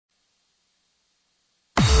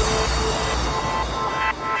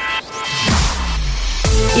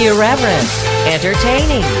Irreverent,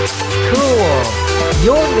 entertaining, cool.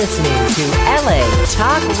 You're listening to LA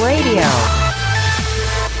Talk Radio.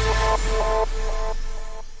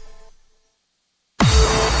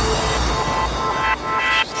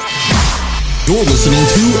 You're listening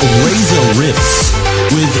to Reza Riffs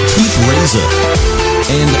with Keith Reza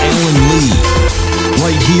and Alan Lee,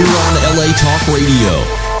 right here on LA Talk Radio.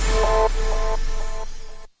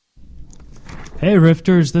 Hey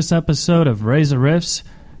Rifters, this episode of Reza Riffs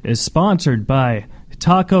is sponsored by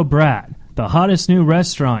Taco Brat, the hottest new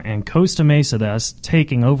restaurant in Costa Mesa that's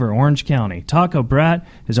taking over Orange County. Taco Brat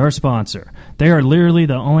is our sponsor. They are literally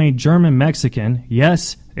the only German-Mexican,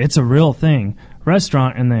 yes, it's a real thing,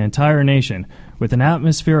 restaurant in the entire nation, with an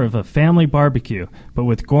atmosphere of a family barbecue, but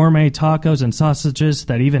with gourmet tacos and sausages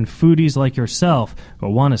that even foodies like yourself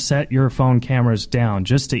will want to set your phone cameras down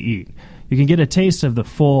just to eat. You can get a taste of the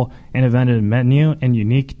full invented menu and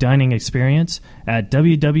unique dining experience at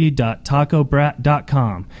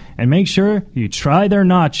www.tacobrat.com, and make sure you try their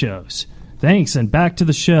nachos. Thanks, and back to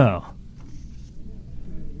the show.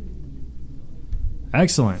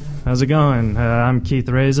 Excellent. How's it going? I'm Keith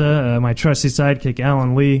Reza. My trusty sidekick,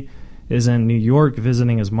 Alan Lee, is in New York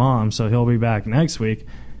visiting his mom, so he'll be back next week.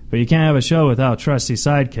 But you can't have a show without trusty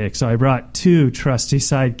sidekicks, so I brought two trusty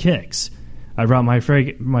sidekicks. I brought my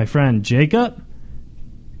friend Jacob.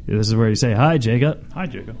 This is where you say hi, Jacob. Hi,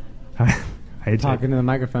 Jacob. Hi, Talking to the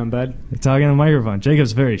microphone, bud. You're talking to the microphone.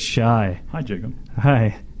 Jacob's very shy. Hi, Jacob.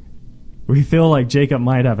 Hi. We feel like Jacob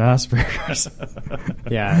might have Asperger's.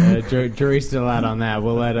 Yeah, jury's still out on that.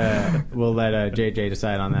 We'll let JJ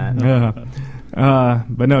decide on that. Yeah.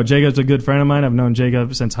 But no, Jacob's a good friend of mine. I've known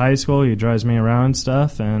Jacob since high school. He drives me around and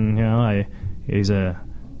stuff, and you know,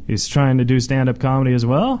 he's trying to do stand-up comedy as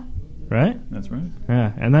well, right? That's right.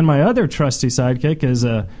 Yeah. And then my other trusty sidekick is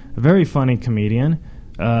a very funny comedian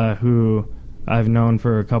who I've known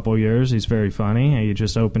for a couple years. He's very funny. He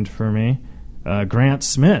just opened for me. Grant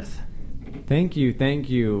Smith. Thank you.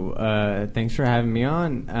 Thanks for having me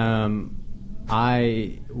on.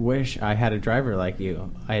 I wish I had a driver like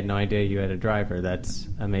you. I had no idea you had a driver. That's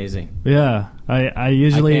amazing. Yeah, I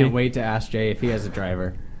usually... I can't wait to ask Jay if he has a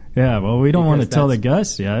driver. Yeah, well, we don't want to tell the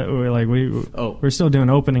guests yet. We're still doing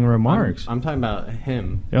opening remarks. I'm talking about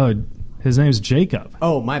him. Oh, his name's Jacob.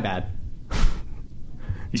 Oh, my bad.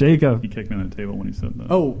 Jacob. He kicked me on the table when he said that.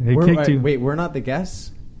 Oh, wait, we're not the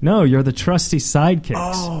guests? No, you're the trusty sidekicks.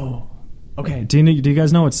 Oh, okay. Do you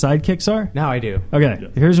guys know what sidekicks are? Now I do. Okay,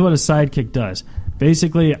 Yes. Here's what a sidekick does.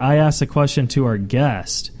 Basically, I ask a question to our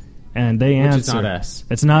guest, and they answer. Which is not us.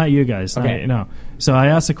 It's not you guys. Okay. No. So I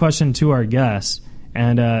ask a question to our guest,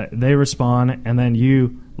 and they respond, and then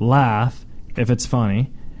you laugh if it's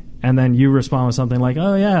funny, and then you respond with something like,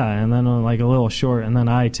 oh, yeah, and then like a little short, and then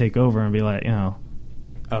I take over and be like, you know.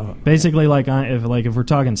 Oh, Basically, if we're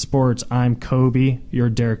talking sports, I'm Kobe, you're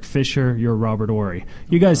Derek Fisher, you're Robert Horry.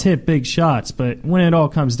 You guys hit big shots, but when it all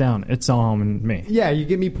comes down, it's all on me. yeah, you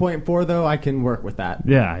give me 0.4, though, I can work with that.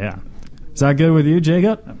 Yeah. Is that good with you,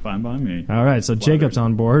 Jacob? Fine by me. All right, so Flattered. Jacob's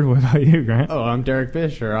on board. What about you, Grant? Oh, I'm Derek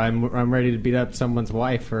Fisher. I'm ready to beat up someone's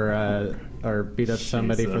wife or beat up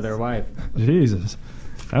somebody for their wife. Jesus.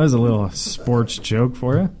 That was a little sports joke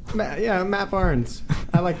for you. Matt Barnes.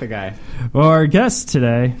 I like the guy. Well, our guest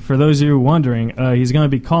today, for those of you wondering, he's going to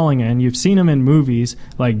be calling in. You've seen him in movies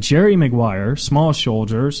like Jerry Maguire, Small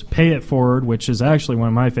Soldiers, Pay It Forward, which is actually one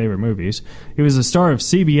of my favorite movies. He was the star of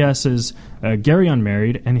CBS's Gary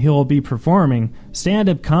Unmarried, and he'll be performing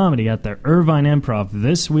stand-up comedy at the Irvine Improv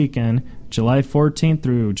this weekend, July 14th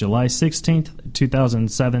through July 16th,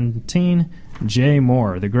 2017. Jay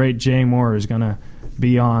Moore, the great Jay Moore, is going to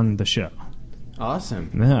be on the show. Awesome.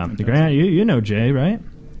 Yeah, Grant, you know Jay, right?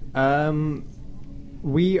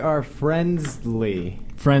 We are friendly.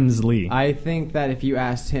 Friendly. I think that if you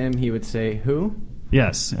asked him, he would say who.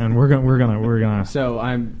 Yes, and we're gonna. So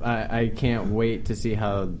I can't wait to see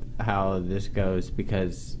how this goes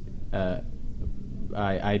because I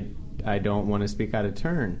don't want to speak out of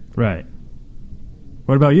turn. Right.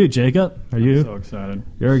 What about you, Jacob? I'm so excited.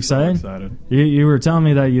 You're excited? So excited. You were telling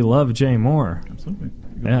me that you love Jay Moore. Absolutely.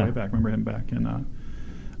 He goes Yeah. way back. Remember him back in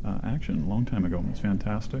Action a long time ago. It was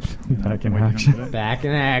fantastic. Back in Can't wait to Action. come today. Back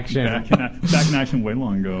in action. Back in Action way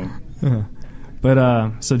long ago.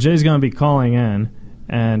 But so Jay's going to be calling in,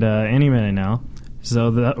 and any minute now.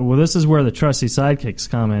 So this is where the trusty sidekicks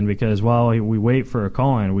come in, because while we wait for a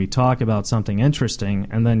call in, we talk about something interesting,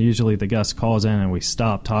 and then usually the guest calls in and we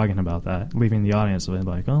stop talking about that, leaving the audience with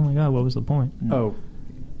like, oh my god, what was the point? Oh,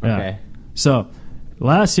 Yeah. okay. So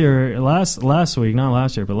last week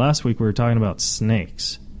we were talking about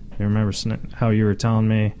snakes. You remember how you were telling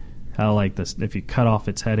me how like this, if you cut off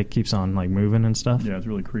its head, it keeps on like moving and stuff. Yeah, it's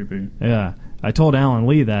really creepy. Yeah. I told Alan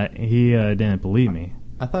Lee that. He didn't believe me.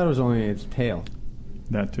 I thought it was only its tail.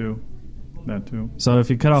 That too. So if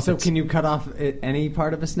you cut off So can you cut off any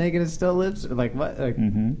part of a snake and it still lives? Like what? Like,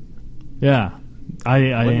 Mm-hmm. Yeah. I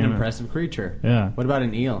what an am. impressive creature. Yeah. What about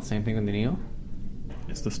an eel? Same thing with an eel?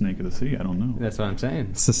 It's the snake of the sea. I don't know. That's what I'm saying.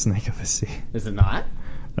 It's the snake of the sea. Is it not?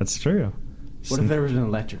 That's true. What if there was an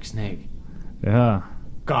electric snake? Yeah.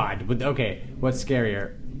 God. Okay, what's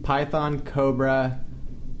scarier? Python, cobra,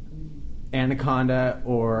 anaconda,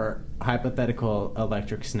 or hypothetical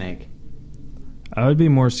electric snake? I would be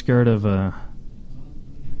more scared of an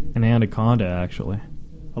anaconda, actually.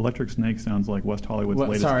 Electric snake sounds like West Hollywood's Well,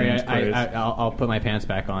 latest sorry, dance craze. I'll put my pants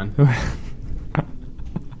back on.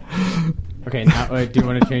 Okay, now do you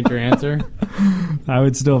want to change your answer? I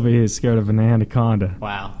would still be scared of an anaconda.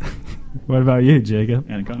 Wow. What about you, Jacob?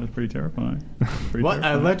 Anaconda's pretty terrifying. Pretty What?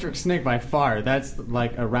 terrifying. Electric snake by far. That's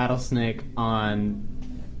like a rattlesnake on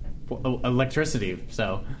electricity.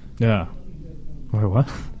 So Yeah. Wait, what?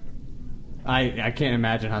 I can't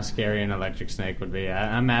imagine how scary an electric snake would be.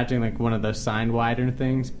 I'm imagining like one of those sign wider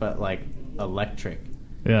things, but like electric.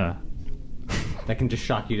 Yeah. That can just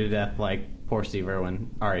shock you to death like poor Steve Irwin.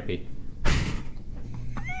 R.I.P.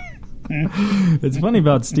 It's funny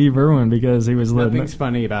about Steve Irwin because he was Nothing's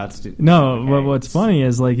funny about Steve. No, Okay. but what's funny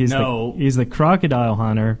is like he's No. he's the crocodile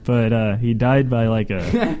hunter, but he died by like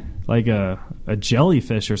a like a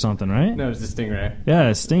jellyfish or something, right? No, it's a stingray. Yeah,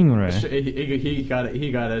 a stingray. He got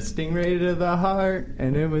a stingray to the heart,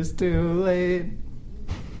 and it was too late.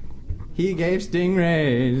 He gave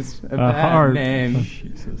stingrays a bad heart. name.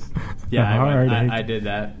 Jesus. Yeah, A heart. I did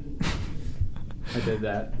that. I did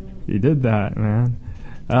that. You did that, man.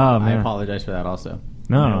 Oh I man. apologize for that also.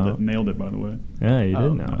 No. Nailed it, by the way. Yeah, you Oh,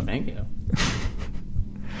 did know. thank you.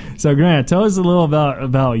 So Grant, tell us a little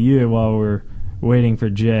about you while we're waiting for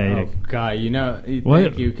Jay. Oh God, What-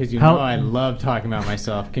 thank you, because how- know I love talking about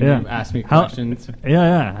myself. Can Yeah. you ask me How- questions?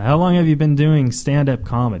 Yeah. How long have you been doing stand-up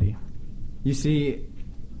comedy? You see,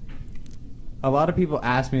 a lot of people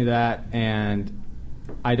ask me that, and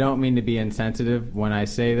I don't mean to be insensitive when I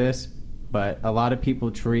say this, but a lot of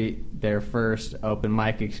people treat their first open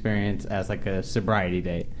mic experience as like a sobriety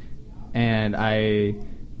date. And I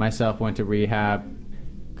myself went to rehab,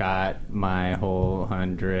 got my whole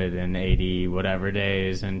 180 whatever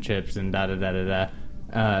days and chips and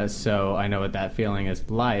da-da-da-da-da. So I know what that feeling is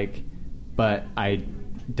like, but I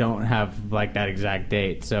don't have like that exact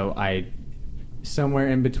date. So I somewhere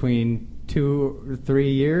in between 2 or 3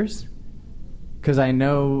 years, because I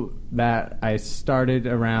know that I started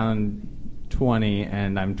around 20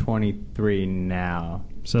 and I'm 23 now.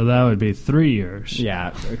 So that would be 3 years.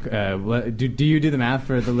 Yeah. Do you do the math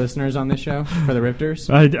for the listeners on this show? For the rifters?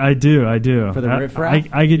 I do. For the riffraff?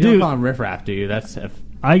 I You could don't do. call them riffraff, do you?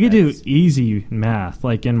 I could do that's- easy math,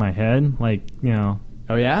 like in my head, like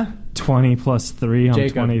Oh yeah? 20 plus 3 on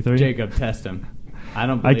 23. Jacob, test him. I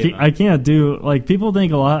don't I believe can't. him. I can't do like people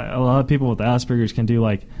think a lot of people with Asperger's can do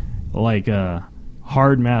like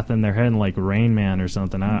hard math in their head, like Rain Man or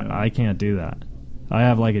something. Yeah. I can't do that. I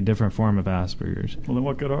have like a different form of Asperger's. Well, then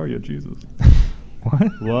what good are you, Jesus? What?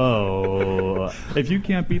 Whoa. If you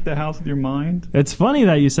can't beat the house with your mind, It's funny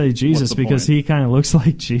that you say Jesus the because point? he kind of looks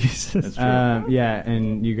like Jesus. That's true. Yeah,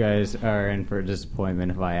 and you guys are in for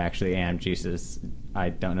disappointment if I actually am Jesus. I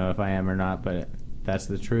don't know if I am or not, but that's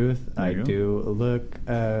the truth. There I you go. do look.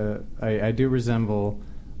 I do resemble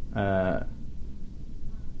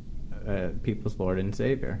people's Lord and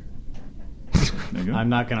Savior. There you go. I'm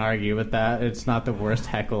not going to argue with that. It's not the worst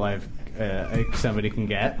heckle somebody can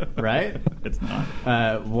get, right? It's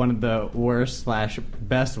not. One of the worst /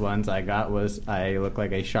 best ones I got was I look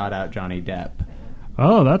like a shot out Johnny Depp.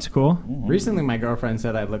 Oh, that's cool. Recently, my girlfriend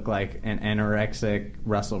said I look like an anorexic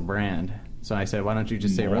Russell Brand. So I said, why don't you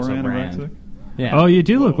just say More Russell anorexic? Brand? Yeah. Oh, you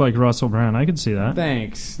do look like Russell Brand. I can see that.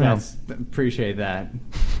 Thanks. Yeah. Appreciate that.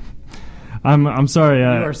 I'm sorry. You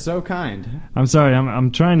are so kind. I'm sorry.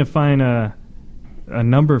 I'm trying to find a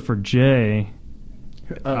number for Jay.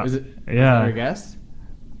 Is it yeah. our guest?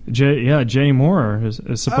 Jay Moore is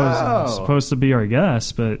supposed Oh. supposed to be our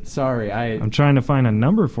guest, but Sorry, I'm trying to find a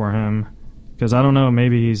number for him because I don't know.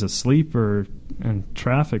 Maybe he's asleep or in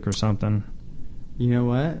traffic or something. You know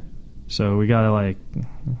what? So we gotta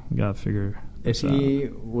figure. If this he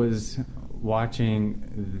out. was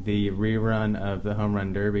watching the rerun of the Home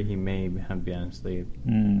Run Derby, he may have been asleep.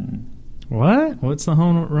 What's the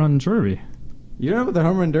home run derby? You don't know what the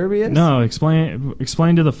Home Run Derby is? No, explain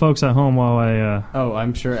to the folks at home while I. Oh,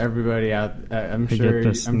 I'm sure everybody out. I'm To sure. get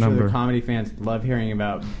this I'm sure number. the comedy fans love hearing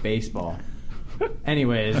about baseball.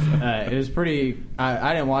 Anyways, it was pretty.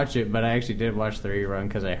 I didn't watch it, but I actually did watch the rerun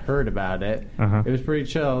because I heard about it. Uh-huh. It was pretty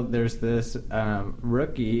chill. There's this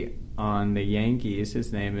rookie on the Yankees.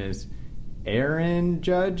 His name is Aaron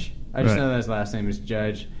Judge. I just Right. know that his last name is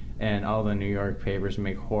Judge, and all the New York papers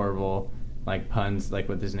make horrible like puns like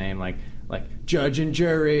with his name, like Judge and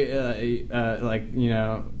Jury,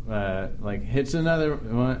 like hits another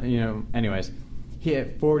one, Anyways, he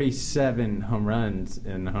hit 47 home runs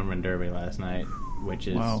in the home run derby last night, which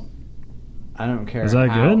is Wow. I don't care. Is that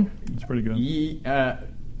how, good? It's pretty good.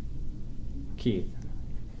 Keith.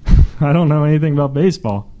 I don't know anything about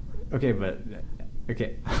baseball. Okay,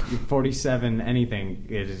 47 anything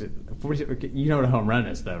is 40. Okay, you know what a home run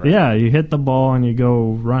is, though, right? Yeah, you hit the ball and you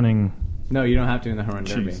go running. No, you don't have to in the home run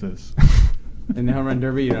derby. Jesus. In the home run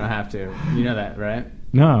derby, you don't have to. You know that, right?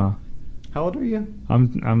 No, How old are you?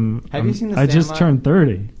 Have you seen The I just Sandlot? turned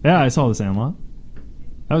 30. Yeah, I saw The Sandlot.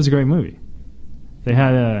 That was a great movie. They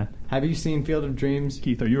had a. Have you seen Field of Dreams?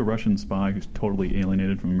 Keith, are you a Russian spy who's totally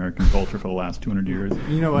alienated from American culture for the last 200 years?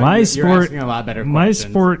 You know what? My You're sport. asking a lot better My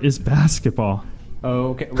questions. sport is basketball. Oh,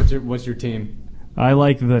 okay. What's your team? I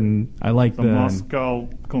like the The Moscow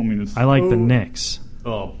Communists. I like the Oh. Knicks.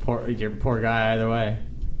 Oh, you're a poor guy either way.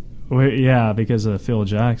 Yeah, because of Phil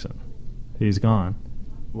Jackson. He's gone.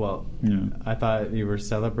 Well, Yeah. I thought you were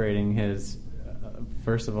celebrating his.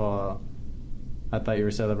 First of all, I thought you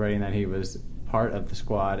were celebrating that he was part of the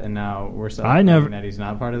squad, and now we're celebrating that he's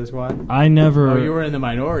not part of the squad. I never. Oh, you were in the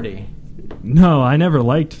minority. No, I never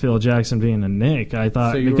liked Phil Jackson being a Knick. I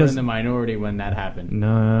thought So you were because in the minority when that happened.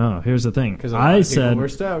 no. Here's the thing. Because a lot of people were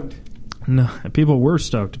stoked. no. People were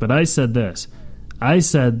stoked, but I said this. I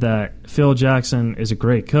said that Phil Jackson is a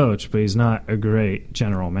great coach, but he's not a great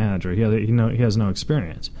general manager. He has no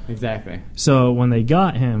experience. Exactly. So when they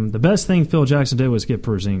got him, the best thing Phil Jackson did was get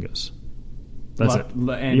Porzingis. That's it.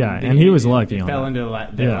 And he was lucky on fell that.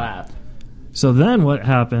 into their Yeah. lap. So then what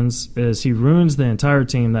happens is he ruins the entire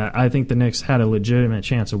team that I think the Knicks had a legitimate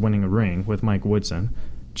chance of winning a ring with Mike Woodson.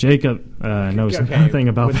 Jacob knows nothing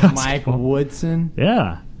about with basketball. Mike Woodson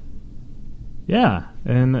Yeah.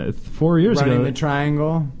 And 4 years running ago... the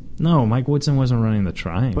triangle. No, Mike Woodson wasn't running the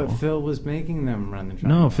triangle. But Phil was making them run the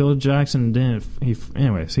triangle. No, Phil Jackson didn't. He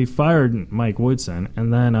fired Mike Woodson,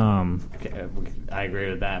 and then Okay, I agree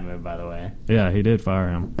with that move, by the way. yeah, he did fire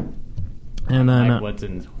him. And then Mike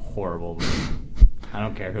Woodson's horrible. I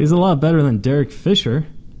don't care who. he's a lot better than Derek Fisher,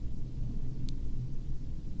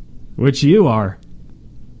 which you are.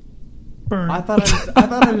 I thought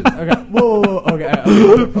I was okay. Whoa, okay.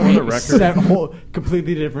 Okay. the record.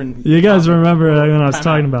 Completely different. You guys remember when I was Time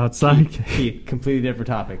talking out. about sidekick? Keith, completely different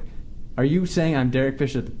topic. Are you saying I'm Derek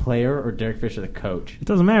Fisher the player or Derek Fisher the coach? It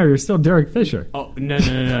doesn't matter. You're still Derek Fisher. Oh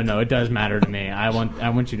no! It does matter to me. I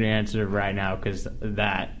want you to answer right now because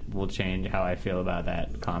that will change how I feel about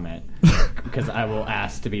that comment. Because I will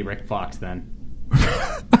ask to be Rick Fox then.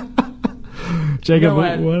 Jacob,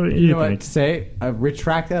 what do You you know what? think? Say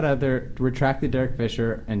retract the Derek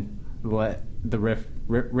Fisher and let the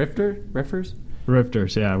rifters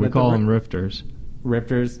Rifters, yeah. We Let call the them rifters.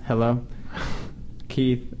 hello.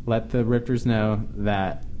 Keith, let the rifters know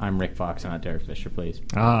that I'm Rick Fox and not Derek Fisher, please.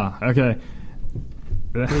 Ah, okay.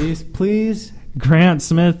 Please. Grant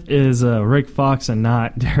Smith is Rick Fox and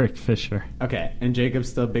not Derek Fisher. Okay, and Jacob's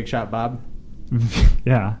still Big Shot Bob?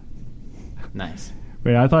 Yeah. Nice.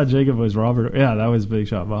 Wait, I thought Jacob was Robert. Yeah, that was Big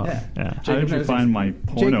Shot Bob. Yeah. Yeah. How did you knows find ex- my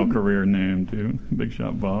porno Jacob- career name, dude? Big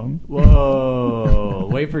Shot Bob. Whoa.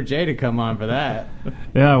 Wait for Jay to come on for that.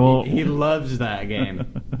 Yeah, well, He loves that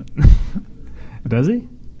game. does he?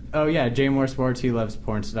 Oh, yeah, Jay Moore Sports, he loves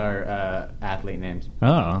porn star athlete names.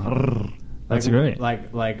 Oh, that's Like-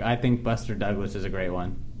 great. Like I think Buster Douglas is a great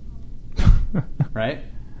one. Right?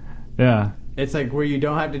 Yeah. It's like where you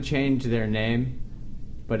don't have to change their name,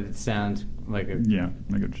 but it sounds like a... Yeah,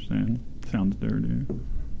 I get what you're saying. Sounds dirty.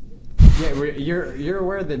 Yeah, you're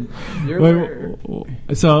aware that... You're Wait, aware,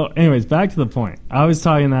 so, anyways, back to the point. I was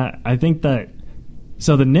talking that I think that.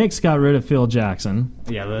 So the Knicks got rid of Phil Jackson.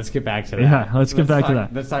 yeah, let's get back to that. Yeah, let's get back to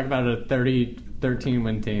that. Let's talk about a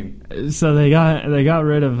 13-win team. So they got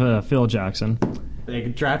rid of Phil Jackson. They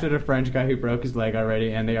drafted a French guy who broke his leg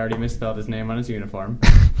already, and they already misspelled his name on his uniform.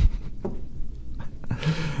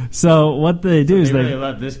 So what they do They is really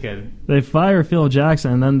love this kid. they fire Phil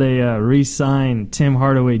Jackson and then they re-sign Tim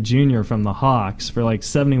Hardaway Jr. from the Hawks for like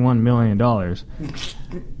 $71 million.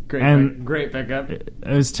 Great pickup. It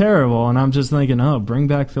was terrible, and I'm just thinking, oh, bring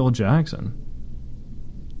back Phil Jackson.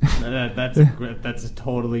 That's a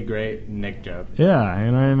totally great Nick joke. Yeah,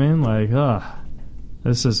 you know what I mean? Like,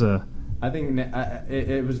 this is a... I think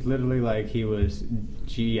it was literally like he was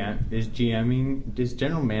general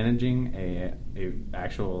managing a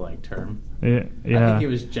actual like term? Yeah. I think it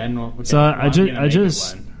was general. Okay, So I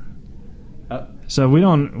just so we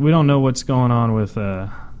don't know what's going on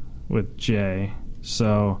with Jay.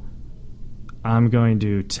 So I'm going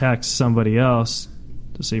to text somebody else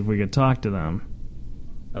to see if we could talk to them.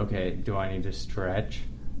 Okay. Do I need to stretch?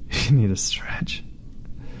 You need a stretch.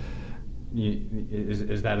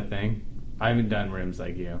 Is that a thing? I haven't done rims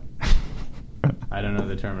like you. I don't know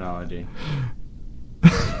the terminology.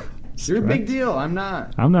 You're a big deal. I'm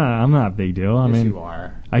not. I'm not a big deal. I Yes, mean, you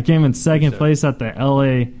are. I came in second So- place at the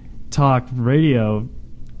LA Talk Radio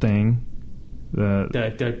thing. The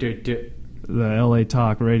LA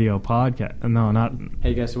Talk Radio podcast. No, not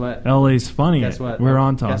Hey, guess what? LA's funny. Guess what? We're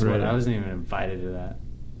on Talk Guess Radio. what? I wasn't even invited to that.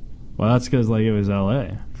 Well, that's because like it was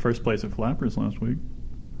LA. First place at Flappers last week.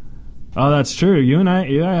 Oh, that's true. You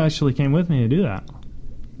actually came with me to do that.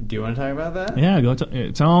 Do you want to talk about that? Yeah, go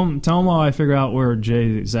tell him while I figure out where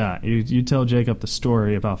Jay's at. You tell Jacob the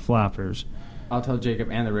story about Flappers. I'll tell Jacob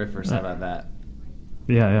and the riffers about that.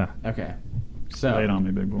 Yeah. Okay. So Lay it on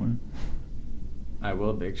me, big boy. I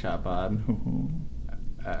will, Big Shot Bob.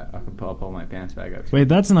 I'll pull my pants back up. Wait,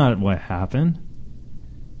 that's not what happened.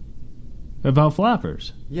 About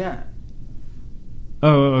Flappers. Yeah.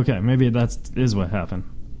 Oh, okay. Maybe that is what happened.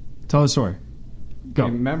 Tell the story. Go.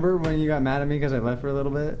 Okay, remember when you got mad at me because I left for a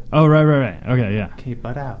little bit? Oh, right. Okay, yeah. Okay,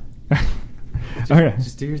 butt out. Okay.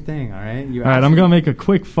 Just do your thing, all right? All right, I'm going to make a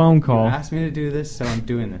quick phone call. You asked me to do this, so I'm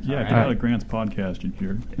doing this. Yeah, all get right? out of Grant's podcast, you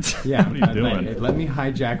jerk. Yeah, What are you doing? Let me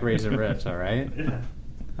hijack Razor Riffs, all right?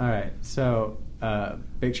 All right, so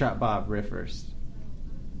Big Shot Bob, riff first.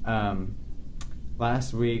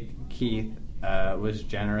 Last week, Keith was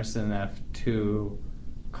generous enough to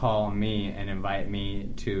call me and invite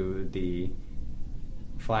me to the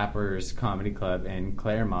Flappers Comedy Club in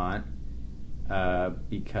Claremont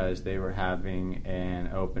because they were having an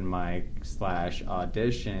open mic /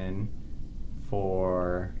 audition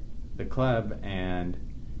for the club, and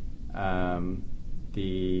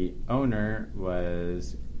the owner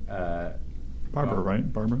was Barbara,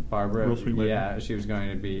 right? Barbara, Real sweet lady. yeah, she was going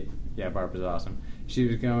to be. Yeah, Barbara's awesome. She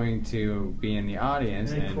was going to be in the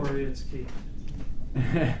audience, and it's Keith.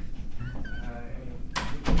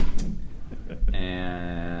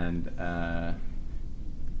 and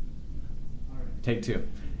take two.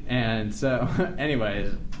 And so,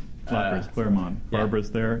 anyways, Flappers, Claremont. yeah.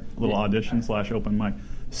 Barbara's there. Little audition / open mic.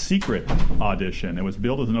 Secret audition. It was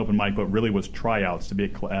billed as an open mic, but really was tryouts to be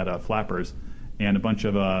at Flappers. And a bunch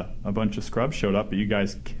of scrubs showed up, but you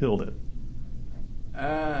guys killed it.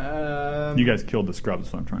 You guys killed the scrubs.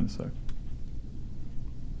 Is what I'm trying to say.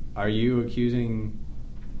 Are you accusing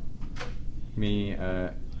me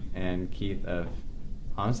and Keith of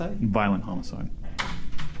homicide? Violent homicide.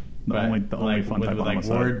 The But, only fun with, type of like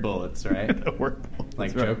homicide. word bullets, right? The word bullets,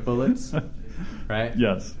 Like right. joke bullets, right?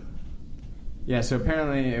 Yes. Yeah, so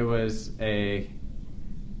apparently it was a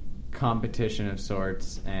competition of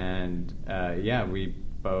sorts, and yeah, we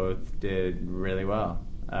both did really well.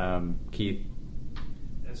 Keith,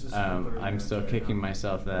 I'm still kicking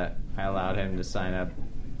myself that I allowed him to sign up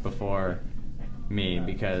before me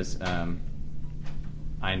because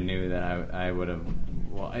I knew that I would have.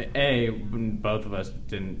 Well, both of us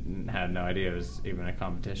had no idea it was even a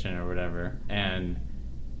competition or whatever, and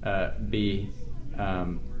B,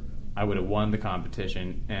 I would have won the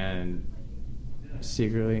competition, and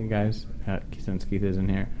secretly, guys, since Keith isn't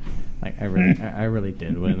here, like I really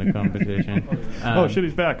did win the competition. Oh shit,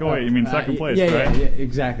 he's back. Oh wait, you mean second place, yeah, right? Yeah,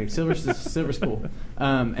 exactly. Silver school,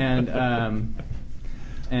 and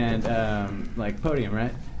like podium,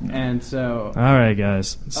 right? And so, All right,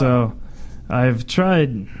 guys. So I've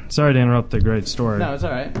tried. Sorry to interrupt the great story. no, it's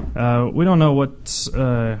all right. We don't know what's.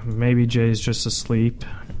 Maybe Jay's just asleep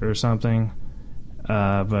or something.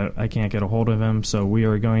 But I can't get a hold of him, so we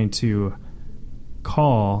are going to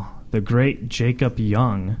call the great Jacob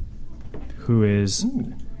Young, who is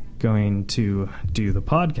going to do the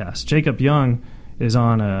podcast. Jacob Young is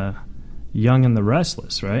on Young and the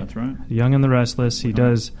Restless, right? That's right. Young and the Restless. He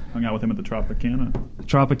does Hung out with him at the Tropicana.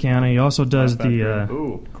 Tropicana. He also does Laugh Factory.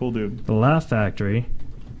 Ooh, Cool dude. the Laugh Factory.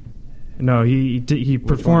 No, he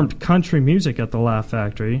performed country music at the Laugh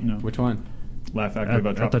Factory. No. which one? Laugh Factory At-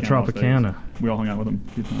 about at the Tropicana. Las Vegas. Tropicana. We all hung out with him.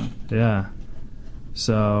 a few times. Yeah.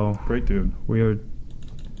 So Great dude. we're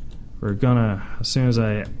gonna, as soon as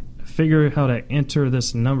I figure how to enter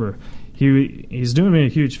this number, he's doing me a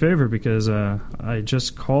huge favor because I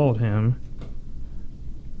just called him.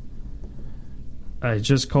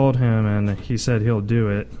 And he said he'll do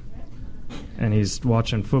it, and he's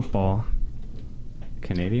watching football.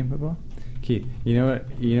 Canadian football? Keith, you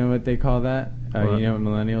know what they call that? What? You know what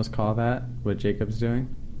millennials call that? What Jacob's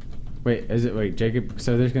doing? Wait, Jacob?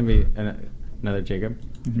 So there's going to be another Jacob?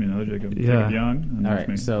 You mean another Jacob? Yeah. Jacob Young? And All that's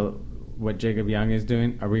me. right, so what Jacob Young is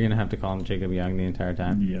doing, are we going to have to call him Jacob Young the entire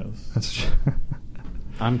time? Yes. That's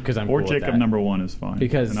Because I'm Or cool with Jacob that. number 1 is fine.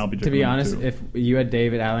 Because, and I'll be to Jacob be number honest, 2. if you had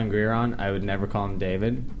David Allen Greer on, I would never call him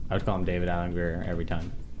David. I would call him David Allen Greer every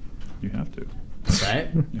time. You have to. Right?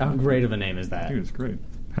 How great of a name is that? Dude, it's great.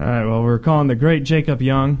 All right, well, we're calling the great Jacob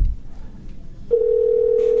Young.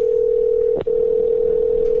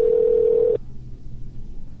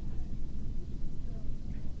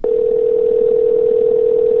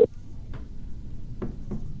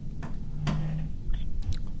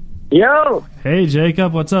 Yo, Hey,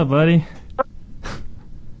 Jacob, what's up, buddy?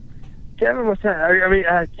 Kevin, what's up?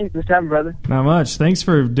 Keith, what's up, brother? Not much. Thanks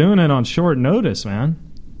for doing it on short notice, man.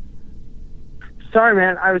 Sorry,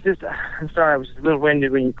 man. I'm sorry. I was a little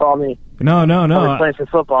winded when you called me. No. I was playing some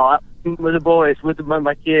football with the boys, with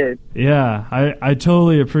my kids. Yeah, I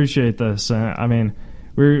totally appreciate this. I mean,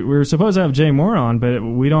 we were supposed to have Jay Moore on, but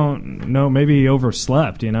we don't know. Maybe he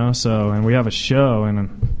overslept, you know. So, and we have a show,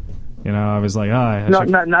 and you know, I was like,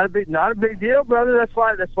 Not a big deal, brother. That's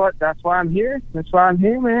why I'm here. That's why I'm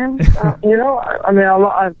here, man. You know,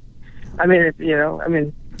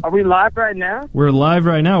 are we live right now? We're live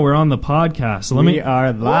right now. We're on the podcast. We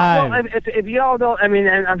are live. Well, if y'all don't,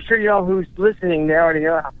 and I'm sure y'all who's listening, they already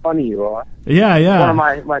know how funny you are. Yeah. One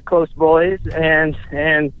of my close boys, and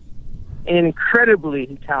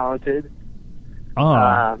incredibly talented.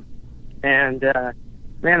 Oh.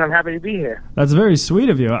 Man, I'm happy to be here. That's very sweet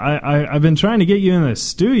of you. I've been trying to get you in the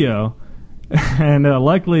studio, and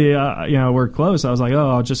luckily, you know, we're close. I was like,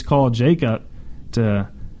 I'll just call Jacob to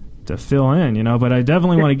fill in, you know. But I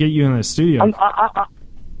definitely want to get you in the studio.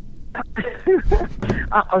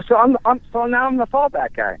 So now I'm the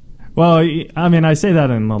fallback guy. Well, I mean, I say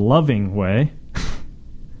that in a loving way,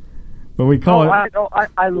 but we call it.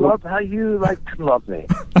 I love how you like to love me.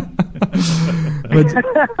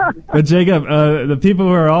 But Jacob, the people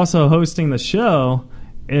who are also hosting the show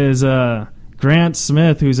is Grant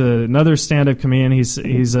Smith, who's another stand-up comedian. He's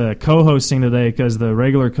co-hosting today because the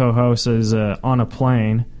regular co-host is on a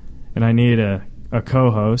plane, and I need a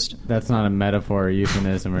co-host. That's not a metaphor or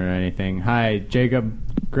euphemism or anything. Hi, Jacob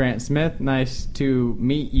Grant Smith. Nice to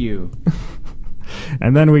meet you.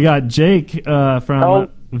 And then we got Jake from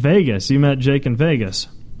Vegas. You met Jake in Vegas.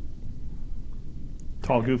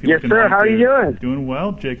 Tall, goofy. Yes, looking sir. white How are you dude. doing? Doing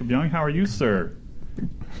well, Jacob Young. How are you, sir?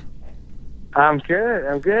 I'm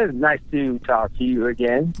good. Nice to talk to you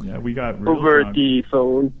again. Yeah, we got real Over drunk. the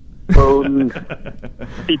phone.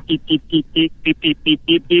 Beep, beep, beep, beep, beep, beep, beep, beep,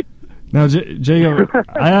 beep, beep. Now, Jacob,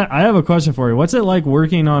 I have a question for you. What's it like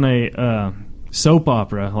working on a soap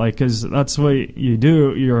opera? Like, because that's what you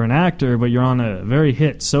do. You're an actor, but you're on a very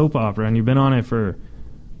hit soap opera, and you've been on it for,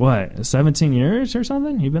 what, 17 years or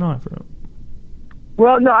something? You've been on it for...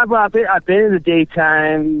 Well, no, I've been in the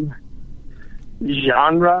daytime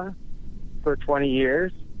genre for 20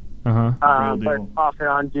 years. Uh-huh. Real But deal. off and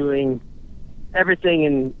on doing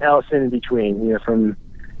everything else in between, you know, from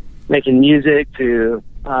making music to,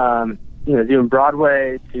 you know, doing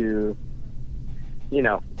Broadway to, you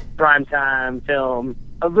know, primetime film,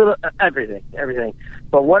 a little, everything.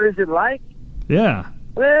 But what is it like? Yeah.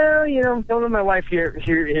 Well, you know, don't let my wife hear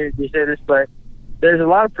me say this, but there's a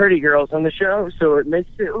lot of pretty girls on the show, so it makes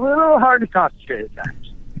it a little hard to concentrate at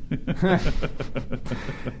times.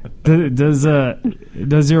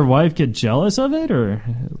 Does your wife get jealous of it, or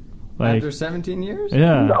like After 17 years?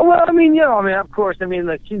 Yeah. Well, I mean, you know, of course,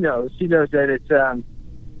 like she knows that it's.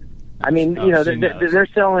 I mean, Oh, you know, she knows. they're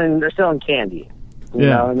selling candy. You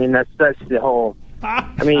Yeah. know, I mean, that's the whole.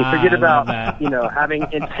 I mean, forget I love about that. you know having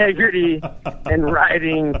integrity and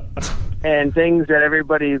writing and things that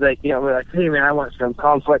everybody like. You know, we're like, hey man, I want some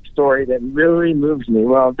complex story that really moves me.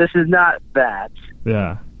 Well, this is not that,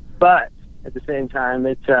 Yeah. but at the same time,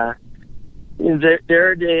 it's. You know, there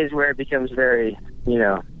are days where it becomes very, you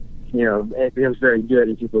know, it becomes very good,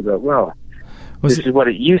 and people go, well. Was This is what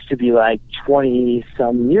it used to be like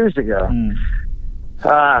 20-some years ago.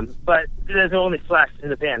 But there's only flashes in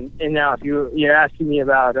the pan. And now if you're asking me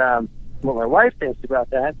about what my wife thinks about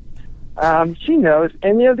that, she knows.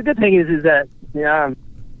 And, you know, the good thing is that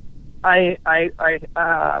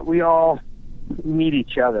we all meet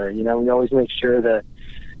each other. You know, we always make sure that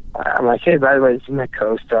I'm like, hey, by the way, this is my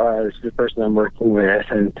co-star. This is the person I'm working with.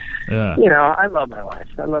 And, Yeah. you know, I love my wife.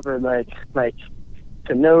 I love her like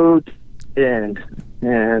to know and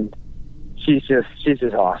she's just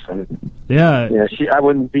awesome. Yeah. You know, I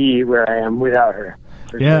wouldn't be where I am without her.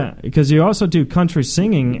 for Yeah, sure. because you also do country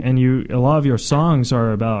singing, and a lot of your songs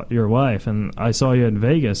are about your wife. And I saw you in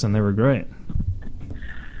Vegas, and they were great.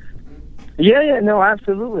 Yeah, no,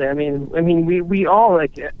 absolutely. I mean, we all,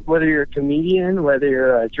 like, whether you're a comedian, whether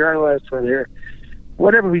you're a journalist, whether you're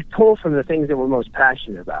whatever, we pull from the things that we're most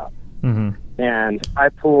passionate about. Mm-hmm. And I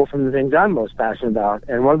pull from the things I'm most passionate about.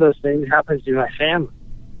 And one of those things happens to be my family.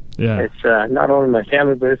 Yeah. It's not only my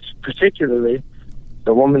family, but it's particularly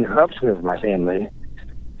the woman who helps me with my family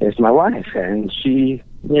is my wife. And she,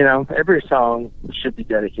 every song should be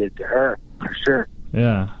dedicated to her, for sure.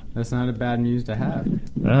 Yeah. That's not a bad news to have.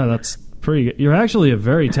 Yeah, that's pretty good. You're actually a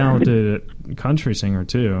very talented country singer,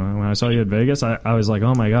 too. When I saw you at Vegas, I was like,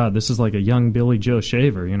 oh, my God, this is like a young Billy Joe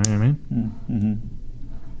Shaver. You know what I mean? Mm-hmm.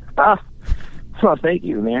 Well, thank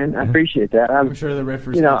you, man. I appreciate that. I'm sure the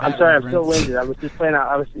riffers. I'm sorry, I'm still winded. I was just playing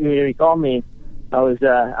out. He called me. I was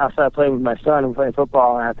outside playing with my son and playing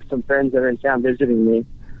football. And I have some friends that are in town visiting me.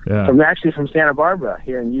 Yeah. From Santa Barbara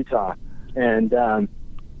here in Utah. And so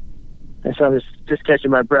I was just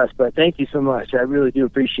catching my breath. But thank you so much. I really do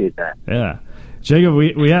appreciate that. Yeah. Jacob,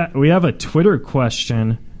 we have a Twitter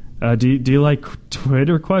question. Do you like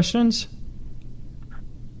Twitter questions?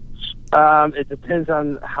 It depends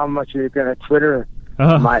on how much you're going to Twitter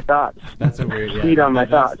my thoughts. That's a weird tweet on my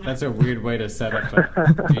thoughts. That's a weird way to set up.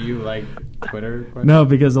 Do you like Twitter questions? No,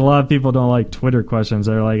 because a lot of people don't like Twitter questions.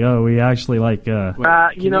 They're like, oh, we actually like. Can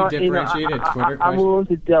you differentiate a Twitter question? I'm willing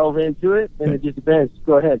to delve into it, and it just depends.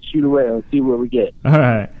 Go ahead, shoot away. Let's see where we get. All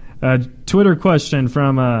right, Twitter question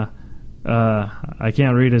from I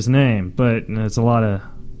can't read his name, but it's a lot of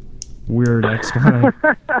weird explanation.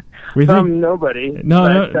 Nobody.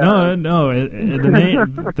 No.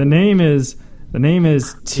 The name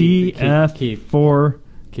is TF4.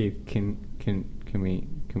 Keith, can we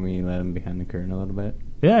let him behind the curtain a little bit?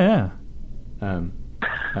 Yeah.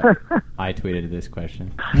 I tweeted this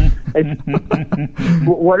question.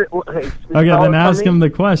 Okay, then ask him the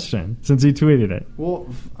question since he tweeted it. Well,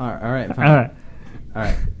 all right, fine. All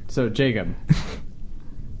right. So Jacob,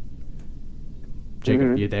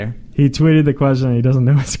 you there? He tweeted the question and he doesn't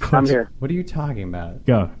know his question. I'm here. What are you talking about?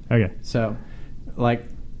 Go. Okay. So, like,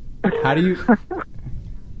 how do you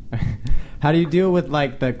deal with,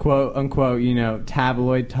 like, the quote unquote,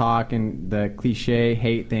 tabloid talk and the cliche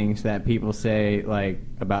hate things that people say, like,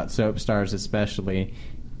 about soap stars especially,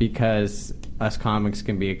 because us comics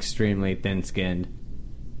can be extremely thin-skinned?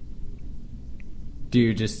 Do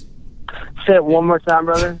you just say it one more time,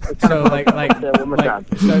 brother? So say it one more time.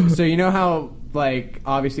 So you know how, like,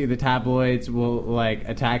 obviously the tabloids will, like,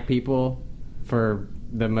 attack people for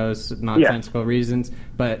the most nonsensical reasons,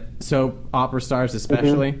 but soap opera stars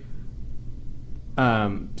especially.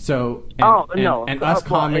 Mm-hmm. And us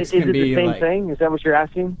comics can be the same like, thing? Is that what you're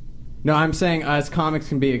asking? No, I'm saying us comics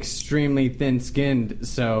can be extremely thin-skinned.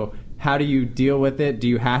 So how do you deal with it? Do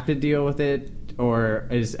you have to deal with it, or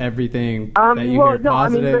is everything that you hear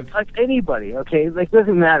positive? I mean, like anybody, okay? Like, it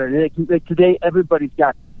doesn't matter. Like today, everybody's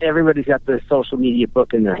got the social media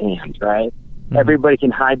book in their hands, right? Mm-hmm. Everybody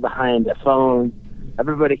can hide behind a phone.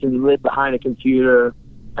 Everybody can live behind a computer.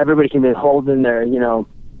 Everybody can be holding their,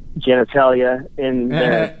 genitalia in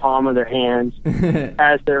their palm of their hands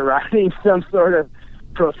as they're writing some sort of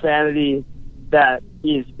profanity that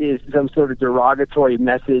is some sort of derogatory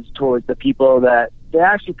message towards the people that they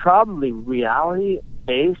actually probably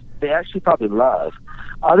reality-based, they actually probably love.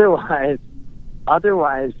 Otherwise,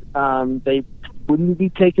 they wouldn't be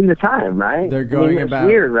taking the time, right? They're going it's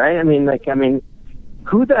weird, right?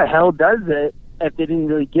 Who the hell does it if they didn't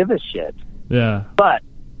really give a shit? Yeah. But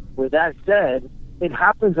with that said, it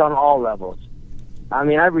happens on all levels. I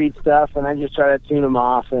mean, I read stuff and I just try to tune them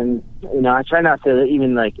off, and I try not to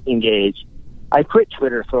even engage. I quit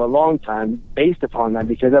Twitter for a long time based upon that,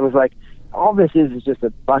 because I was like, all this is just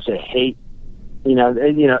a bunch of hate.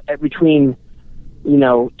 Between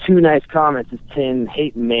two nice comments is 10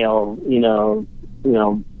 hate mail.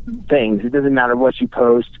 Things. It doesn't matter what you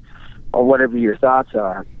post or whatever your thoughts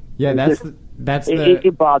are. Yeah,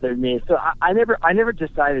 it bothered me. So I never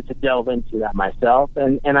decided to delve into that myself.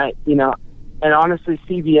 And honestly,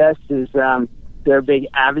 CBS is they're a big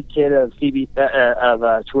advocate of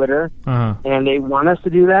Twitter, and they want us to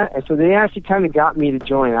do that. And so they actually kind of got me to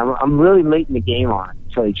join. I'm really late in the game on it,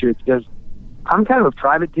 to tell you the truth, because I'm kind of a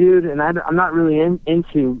private dude, and I'm not really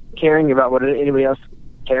into caring about what anybody else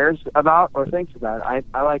cares about or thinks about it.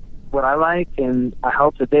 I like what I like, and I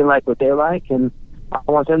hope that they like what they like, and I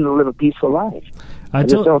want them to live a peaceful life. I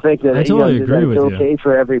just don't think that it's okay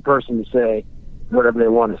for every person to say whatever they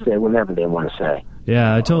want to say whenever they want to say.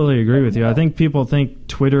 Yeah, I totally agree with you. I think people think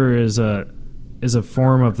Twitter is a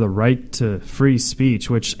form of the right to free speech,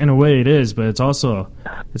 which in a way it is, but it's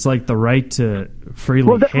like the right to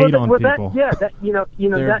freely hate on people.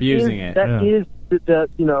 They're abusing it.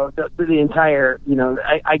 the entire,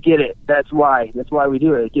 I get it. That's why we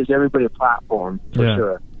do it. It gives everybody a platform for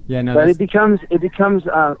sure. Yeah, no. But it becomes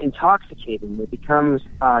intoxicating. It becomes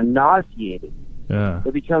nauseating. Yeah.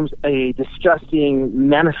 It becomes a disgusting,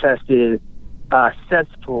 manifested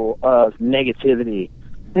cesspool of negativity.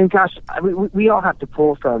 And gosh, we all have to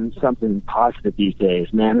pull from something positive these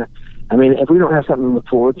days, man. I mean, if we don't have something to look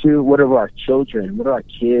forward to, what do our children, what do our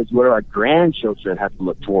kids, what do our grandchildren have to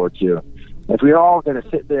look forward to? If we're all going to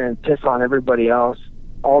sit there and piss on everybody else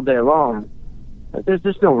all day long, there's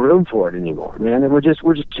just no room for it anymore, man. And we're just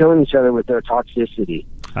killing each other with our toxicity.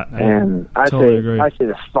 I say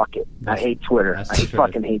this, fuck it. I hate Twitter. I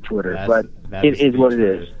fucking hate Twitter. But it is what it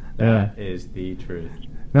is. That is the truth.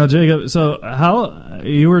 Now, Jacob, so how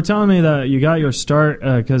you were telling me that you got your start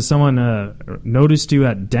because someone noticed you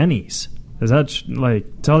at Denny's. Is that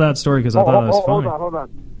tell that story because I thought it was funny. Hold on.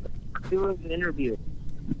 Doing an interview.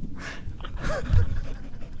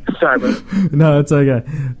 Sorry, but no, it's okay.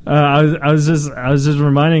 I was just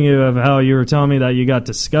reminding you of how you were telling me that you got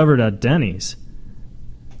discovered at Denny's.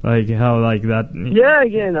 Like how that.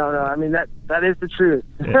 Yeah. No. I mean that is the truth.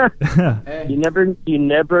 Yeah. You never know. You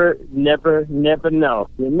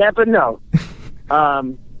never know.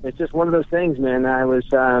 It's just one of those things, man. I was,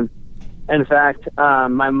 in fact,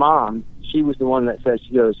 my mom. She was the one that said,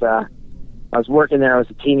 she goes, I was working there. I was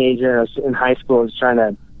a teenager. I was in high school. I was trying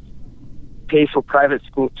to pay for private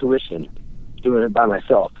school tuition, doing it by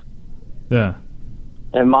myself. Yeah.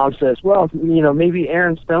 And Mom says, well, maybe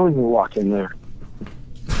Aaron Spelling will walk in there.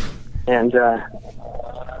 And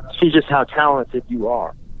see just how talented you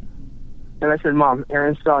are. And I said, Mom,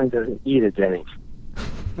 Aaron Spelling doesn't eat at Denny's.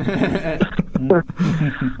 And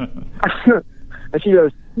she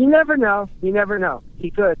goes, you never know. He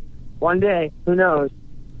could. One day, who knows?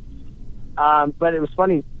 But it was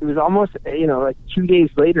funny. It was almost, 2 days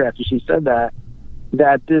later after she said that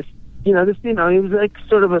this, he was like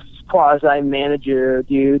sort of a quasi-manager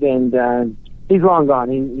dude, and he's long gone.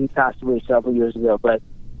 He passed away several years ago, but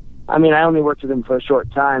I mean, I only worked with him for a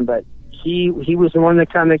short time, but he was the one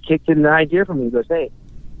that kind of kicked in the idea for me. He goes, hey,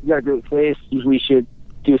 you got a great face. We should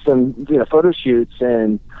do some, photo shoots.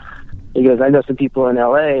 And he goes, I know some people in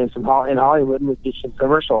LA and in Hollywood, and we get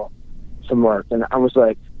some work. And I was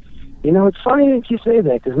like, it's funny that you say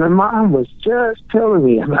that because my mom was just telling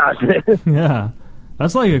me about it. Yeah.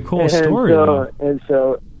 That's like a cool story.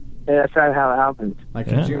 And that's kind of how it happened.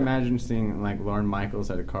 Could you imagine seeing Lorne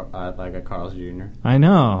Michaels at a Carl's Jr.? I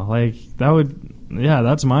know,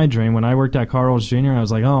 that's my dream. When I worked at Carl's Jr., I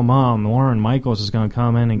was like, oh, Mom, Lorne Michaels is going to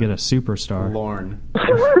come in and get a superstar. Lorne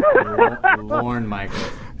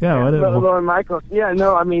Michaels. Yeah, Lorne Michaels. Yeah,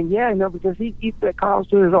 no, I mean, because he eats at Carl's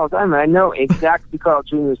Jr. all the time, and I know exactly Carl's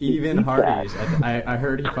Jr. Even Hardee's. I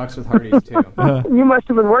heard he fucks with Hardee's, too. You must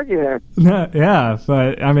have been working there. Yeah,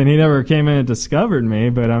 but, I mean, he never came in and discovered me,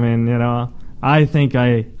 but, I mean, I think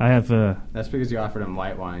I have a... That's because you offered him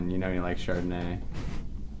white wine. You like Chardonnay.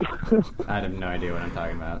 I have no idea what I'm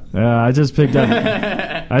talking about. Yeah, I just picked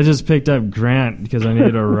up Grant because I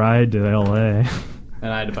needed a ride to L.A.,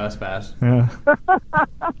 and I had a bus pass. Yeah.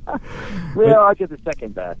 Well, I get the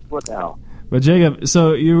second best. What the hell? But Jacob,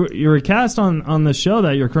 so you were cast on the show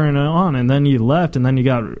that you're currently on, and then you left, and then you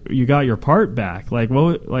got your part back.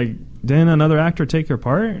 Didn't another actor take your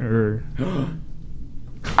part, or?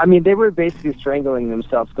 I mean, they were basically strangling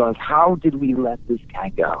themselves, going, "How did we let this guy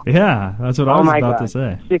go?" Yeah, that's what I was about to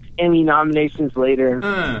say. 6 Emmy nominations later,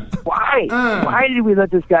 why? Why did we let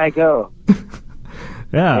this guy go?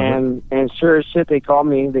 Yeah, and sure as shit, they called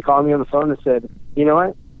me on the phone and said, you know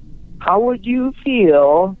what? How would you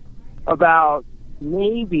feel about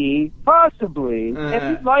maybe, possibly, if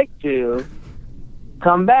you'd like to,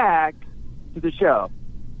 come back to the show?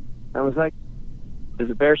 I was like,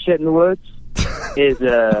 is a bear shit in the woods? Is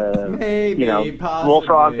maybe,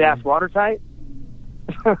 bullfrog ass watertight?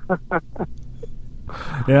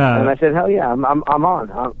 Yeah. And I said, hell yeah, I'm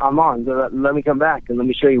on. I'm on. Let me come back and let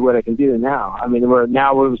me show you what I can do now. I mean, it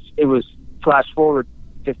was flash forward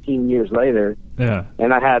 15 years later. Yeah.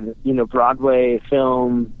 And I had, Broadway,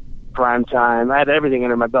 film, prime time. I had everything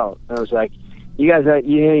under my belt. And I was like, you guys,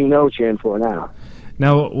 you know what you're in for now.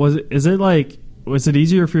 Now, was it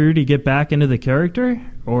easier for you to get back into the character,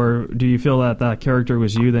 or do you feel that character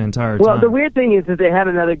was you the entire time? Well, the weird thing is that they had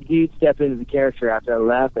another dude step into the character after I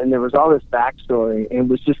left, and there was all this backstory, and it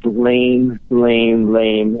was just lame.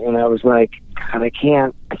 And I was like, God, I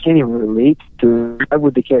can't even relate to it. Why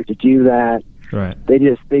would the character do that? Right. They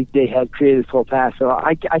had created full pass. So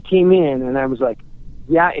I came in, and I was like,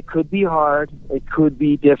 yeah, it could be hard. It could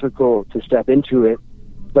be difficult to step into it.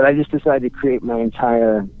 But I just decided to create my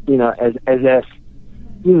entire, as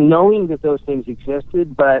knowing that those things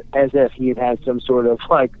existed, but as if he had had some sort of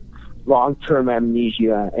like long-term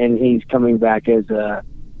amnesia, and he's coming back as a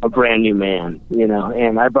brand new man,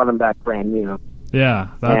 and I brought him back brand new. Yeah.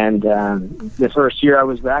 And the first year I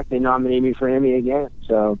was back, they nominated me for an Emmy again.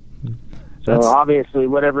 So obviously,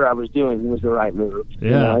 whatever I was doing was the right move.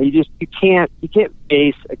 Yeah. You can't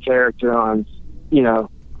base a character on,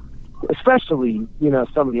 especially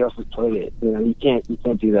somebody else has played it. You can't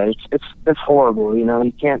do that. It's horrible.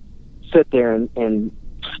 You can't sit there and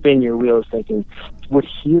spin your wheels thinking, would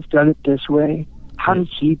he have done it this way? How did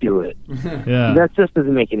he do it? Yeah. That just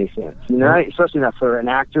doesn't make any sense. Especially not for an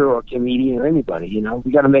actor or a comedian or anybody.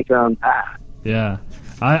 We got to make our own path. Yeah.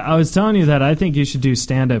 I was telling you that I think you should do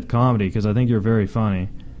stand-up comedy because I think you're very funny.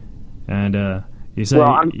 And you said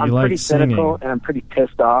I'm you like pretty singing. cynical and I'm pretty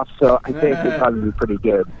pissed off, so I think it'd probably be pretty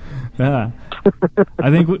good. Yeah.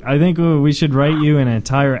 I think we should write you an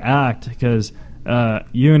entire act because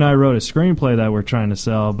you and I wrote a screenplay that we're trying to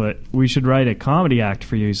sell, but we should write a comedy act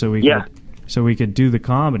for you so we could do the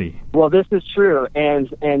comedy. Well, this is true, and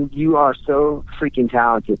you are so freaking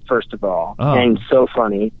talented, first of all, Oh. and so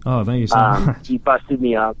funny. Oh, thank you so much. You busted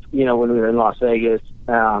me up, when we were in Las Vegas,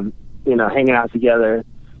 hanging out together.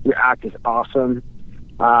 Your act is awesome.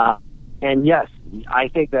 And yes, I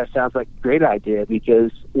think that sounds like a great idea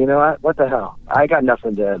because, what the hell? I got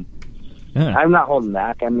nothing to... Yeah. I'm not holding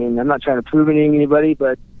back. I mean, I'm not trying to prove anything to anybody,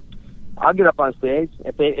 but I'll get up on stage.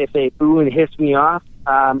 If they boo and hiss me off,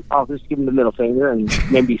 I'll just give them the middle finger and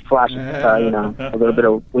maybe flash, a little bit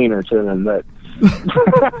of wiener to them. But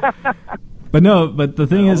but the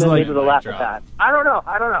thing is, like, maybe they'll laugh at that. I don't know.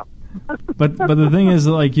 but the thing is,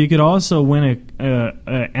 like, you could also win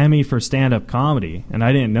a Emmy for stand-up comedy, and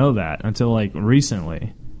I didn't know that until like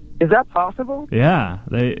recently. Is that possible? Yeah,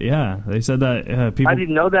 they said that people. I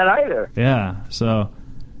didn't know that either. Yeah, so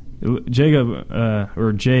Jacob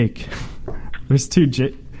or Jake, there's two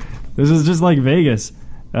J. This is just like Vegas.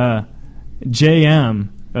 JM,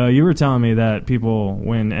 you were telling me that people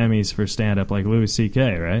win Emmys for stand-up, like Louis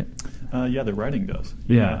C.K., right? Yeah, the writing does.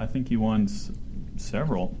 Yeah. I think he won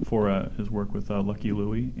several for his work with Lucky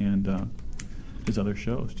Louie and his other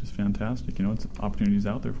shows. Just fantastic. It's opportunities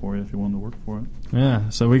out there for you if you're willing to work for it. Yeah,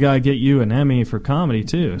 so we got to get you an Emmy for comedy,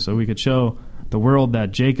 too, so we could show the world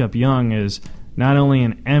that Jacob Young is not only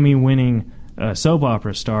an Emmy-winning soap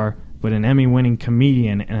opera star, but an Emmy-winning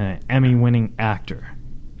comedian and an Emmy-winning actor.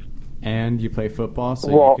 And you play football,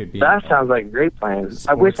 so Well, you could be... that sounds like a great plan.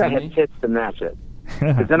 I wish I Emmy? had tits to match it,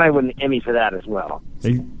 because then I win an Emmy for that as well.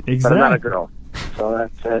 Exactly. But I'm not a girl, so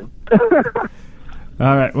that's it.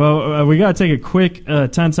 All right, well, we got to take a quick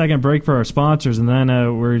 10-second break for our sponsors, and then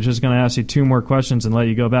we're just going to ask you two more questions and let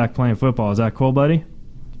you go back playing football. Is that cool, buddy?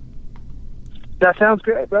 That sounds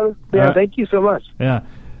great, brother. Yeah, thank you so much. Yeah.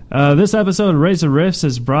 This episode of Razor Riffs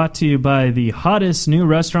is brought to you by the hottest new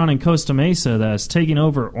restaurant in Costa Mesa that is taking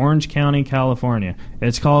over Orange County, California.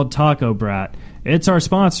 It's called Taco Brat. It's our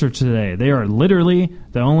sponsor today. They are literally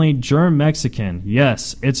the only germ Mexican,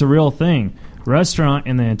 yes, it's a real thing, restaurant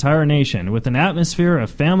in the entire nation with an atmosphere of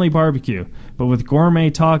family barbecue, but with gourmet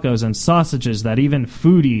tacos and sausages that even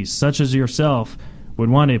foodies such as yourself would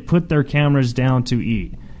want to put their cameras down to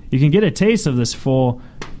eat. You can get a taste of this full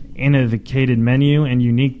innovative menu and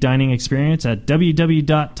unique dining experience at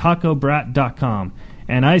www.tacobrat.com.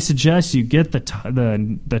 And I suggest you get the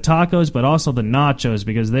tacos, but also the nachos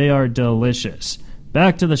because they are delicious.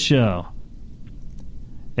 Back to the show.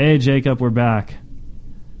 Hey, Jacob, we're back.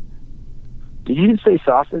 Did you say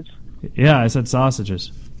sausage? Yeah, I said sausages.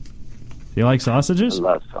 Do you like I sausages?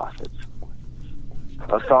 love sausage. I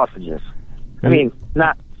love sausages. I mean,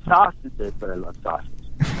 not sausages, but I love sausage.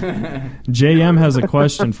 JM has a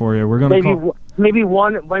question for you. We're going to Maybe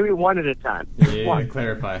one at a time. Yeah,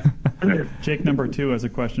 clarify. Jake number 2 has a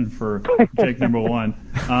question for Jake number 1.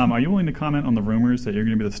 Are you willing to comment on the rumors that you're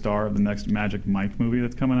going to be the star of the next Magic Mike movie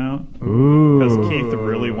that's coming out? Because Ooh. Keith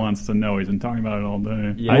really wants to know. He's been talking about it all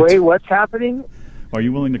day. Yeah. Wait, what's happening? Are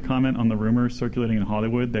you willing to comment on the rumors circulating in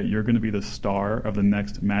Hollywood that you're going to be the star of the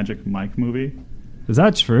next Magic Mike movie? Is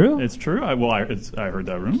that true? It's true. I heard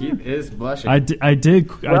that rumor. Keith is blushing. I did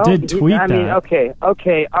tweet I mean, that.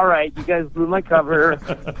 okay, all right. You guys blew my cover.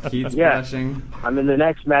 Keith's Yeah. blushing. I'm in the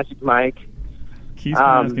next Magic Mike. Keith's been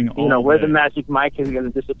asking all where day. the Magic Mike is going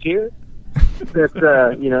to disappear. That's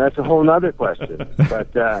that's a whole other question.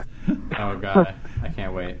 But Oh, God. I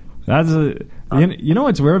can't wait. That's you know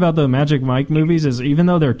what's weird about the Magic Mike movies is even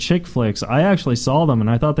though they're chick flicks, I actually saw them and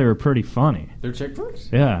I thought they were pretty funny. They're chick flicks?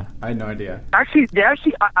 Yeah. I had no idea. actually,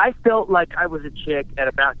 I felt like I was a chick at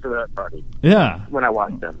a bachelorette party Yeah. when I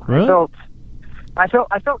watched them. Really? I felt, I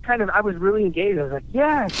felt kind of, I was really engaged. I was like,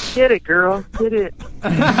 yeah, get it, girl, get it.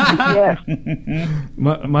 Yeah.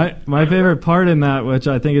 My favorite part in that, which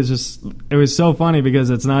I think is just, it was so funny because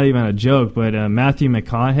it's not even a joke, but Matthew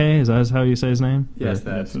McConaughey, is that how you say his name? Yes,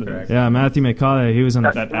 that's correct. Yeah, Matthew McConaughey, he was in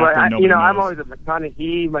That actor I'm nobody always knows. a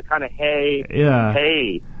McConaughey. Yeah.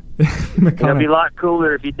 Hey. It'd be a lot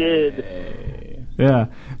cooler if you did. Yeah,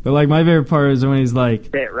 but like my favorite part is when he's like,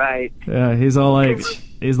 Say it right. yeah, he's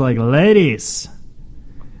like, ladies,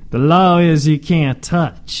 the law is you can't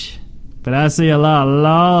touch, but I see a lot of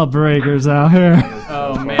lawbreakers out here.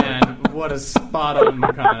 Oh man, what a spot on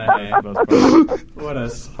McConaughey! What a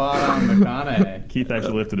spot on McConaughey! Keith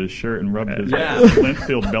actually lifted his shirt and rubbed his Yeah.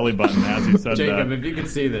 Linfield belly button as he said Jacob, that. if you could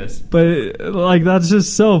see this. But like that's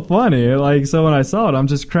just so funny. Like so when I saw it, I'm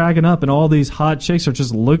just cracking up, and all these hot chicks are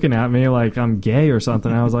just looking at me like I'm gay or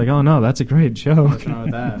something. I was like, oh no, that's a great joke. What's wrong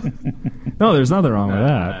with that? No, there's nothing wrong with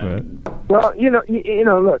that. But Well, you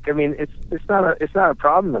know, look, I mean, it's not a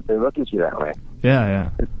problem if they look at you that way. yeah.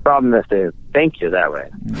 It's a problem if they think you're that way.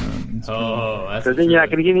 Oh, that's So then you're not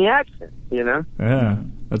going to get any action, you know?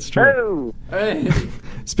 That's true. Oh, Hey.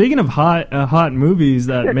 Speaking of hot movies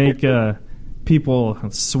that make people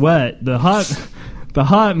sweat, the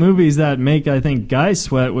hot movies that make, I think, guys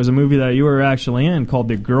sweat was a movie that you were actually in called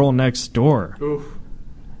The Girl Next Door. Oof.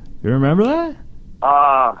 You remember that?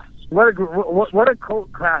 what a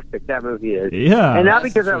cult classic that movie is. Yeah. And not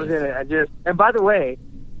That's because the I was truth. in it. And by the way,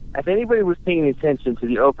 if anybody was paying attention to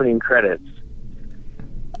the opening credits,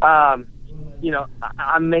 you know,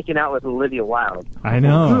 I'm making out with Olivia Wilde. I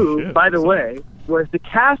know. Who, shit. by the way, was the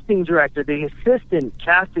casting director, the assistant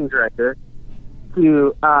casting director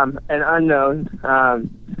to an unknown,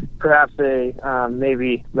 perhaps a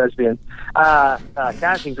maybe lesbian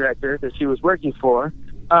casting director that she was working for.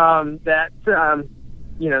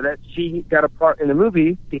 You know, that she got a part in the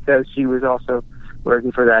movie because she was also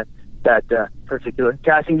working for that particular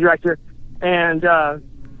casting director. And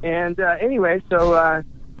anyway, so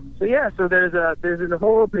there's a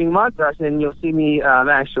whole opening montage, and you'll see me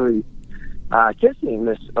actually kissing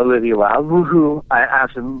Miss Olivia Wilde, who I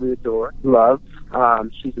absolutely adore, love.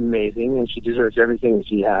 She's amazing, and she deserves everything that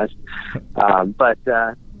she has. But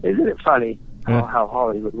isn't it funny how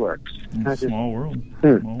Hollywood works? Small world.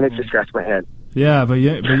 Small Makes me world. scratch my head. Yeah, but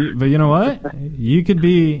you know what? You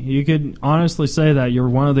could honestly say that you're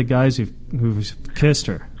one of the guys who's kissed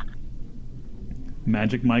her.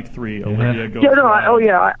 Magic Mike 3, Olivia goes. Yeah, no, wild.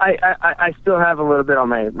 I still have a little bit on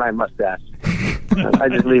my mustache. I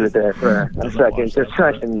just leave it there for a Doesn't second, watch just that so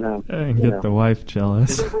I part. can. And you get know. the wife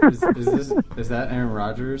jealous. Is that Aaron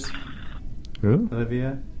Rodgers, Who?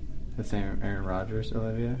 Olivia? That's Aaron Rodgers,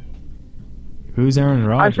 Olivia? Who's Aaron I'm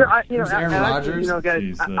Rodgers? sure. Who's Aaron Rodgers? Guys,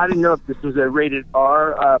 Jesus. I didn't know if this was a rated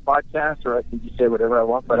R podcast or I can just say whatever I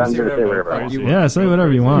want, but I'm going to say whatever I want. Yeah, say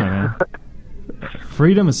whatever you want, man.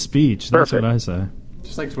 Freedom of speech. That's what I say.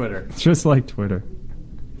 Just like Twitter. It's just like Twitter.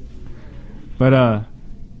 But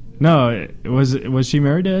no, was she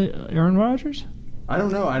married to Aaron Rodgers? I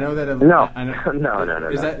don't know. I know that. No, I know, no.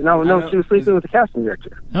 Is that, no, I know- she was sleeping with the casting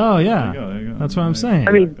director. Oh yeah, There you go. that's what I'm saying.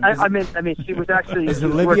 I mean, she was actually. Is she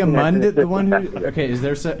was Olivia working as Munn an the one who? assistant Okay, is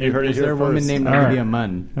there You heard it is there here a woman first. named All right. Olivia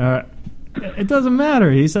Munn? It doesn't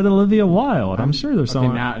matter. He said Olivia Wilde. I'm sure there's Okay,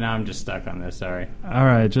 someone. now I'm just stuck on this. Sorry. All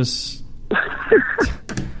right, just.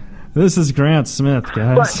 This is Grant Smith,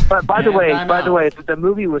 guys. But by the Yeah, way, time by the out. way, the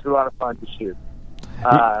movie was a lot of fun to shoot.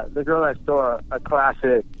 The Girl Next Door, a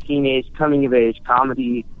classic teenage coming of age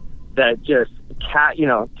comedy that just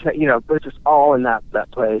puts us all in that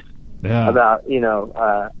place Yeah. about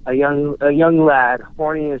a young lad,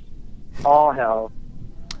 horny as all hell,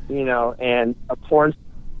 and a porn.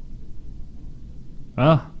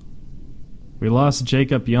 We lost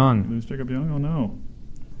Jacob Young. Lose Jacob Young? Oh no.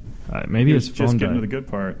 Maybe his Just phone getting to the died. good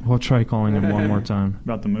part We'll try calling him one more time.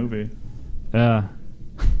 about the movie. Yeah.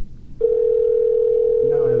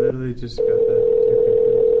 No, I literally just got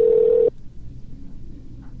that.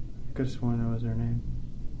 Could have sworn that was her name.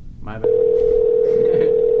 My bad.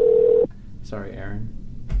 Sorry, Aaron.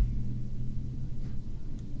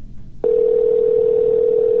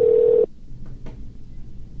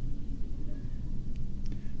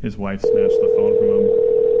 His wife snatched the phone from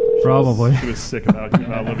him. Probably. She was sick about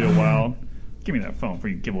Olivia Wilde. Give me that phone before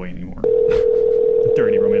you give away any more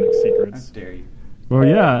dirty romantic How secrets. dare you? Well,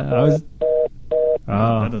 yeah, I was.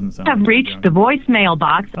 That doesn't sound Have like reached Jacob the Young. voicemail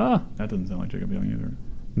box. That doesn't sound like Jacob Young either.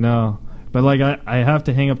 No. But, like, I have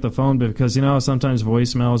to hang up the phone because, sometimes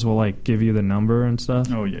voicemails will, like, give you the number and stuff.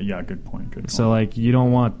 Oh yeah, good point. Good. So, like, you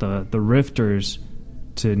don't want the rifters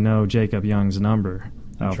to know Jacob Young's number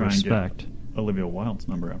out of Try and get respect. Olivia Wilde's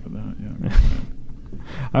number after that.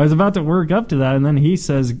 Yeah. I was about to work up to that, and then he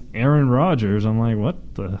says Aaron Rodgers. I'm like,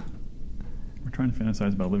 what the? We're trying to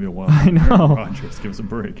fantasize about Olivia Wilde. I know. Aaron Rodgers, give us a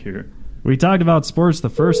break here. We talked about sports the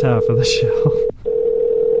first half of the show.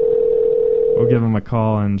 We'll give him a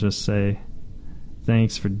call and just say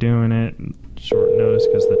thanks for doing it. Short notice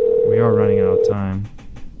because we are running out of time.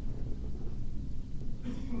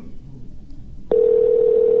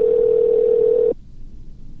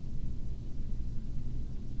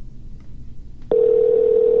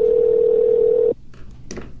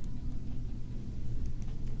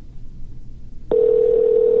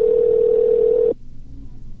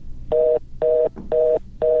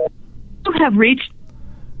 Have reached.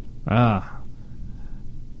 I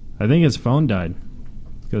think his phone died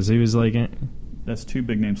because he was like, That's two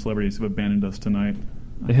big name celebrities who abandoned us tonight.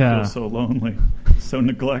 I Yeah. feel so lonely, so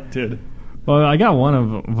neglected. well, I got one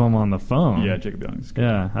of them on the phone. Yeah, Jacob Young's good.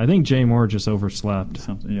 Yeah, I think Jay Moore just overslept.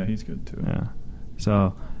 Something. Yeah, he's good too. Yeah.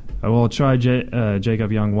 So we'll try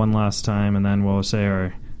Jacob Young one last time, and then we'll say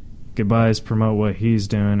our goodbyes, promote what he's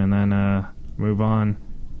doing, and then move on.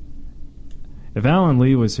 If Alan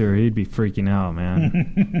Lee was here, he'd be freaking out, man.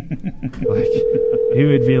 Like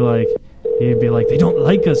he'd be like, they don't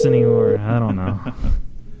like us anymore. I don't know.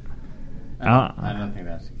 I don't think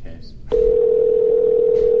that's the case.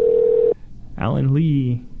 Alan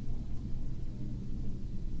Lee.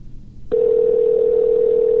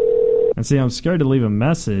 And see, I'm scared to leave a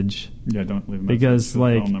message Yeah, don't leave a message. because, The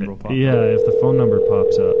like, phone number will pop yeah, up. if the phone number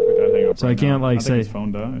pops up, I'd hang up So right I can't, now. like, I think say- his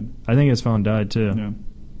phone died. I think his phone died too. Yeah.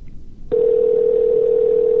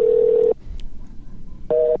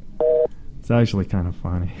 It's actually kind of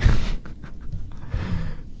funny.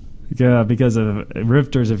 Yeah, because of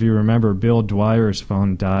Rifters, if you remember, Bill Dwyer's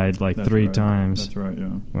phone died like That's 3 right. times That's right. Yeah.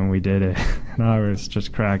 when we did it. And I was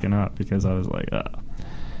just cracking up because I was like,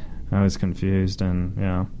 I was confused. And,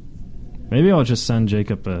 yeah. Maybe I'll just send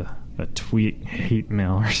Jacob a tweet hate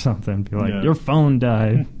mail or something. Be like, Yeah. your phone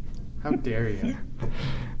died. How dare you?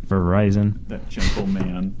 Verizon. That gentle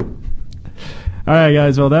man. All right,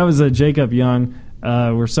 guys. Well, that was Jacob Young.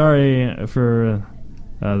 We're sorry for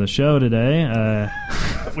the show today.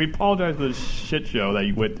 We apologize for the shit show that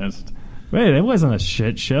you witnessed. Wait, it wasn't a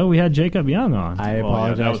shit show. We had Jacob Young on. I Well, yeah, that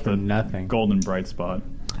apologize was for the nothing. Golden bright spot.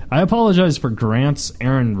 I apologize for Grant's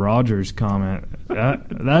Aaron Rodgers comment.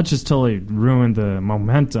 That just totally ruined the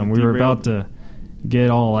momentum. We were about to get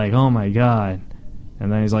all like, oh my God. And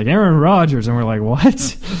then he's like, Aaron Rodgers. And we're like,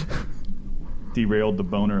 what? Derailed the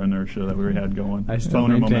boner inertia that we had going. I still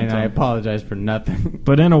boner maintain momentum. I apologize for nothing.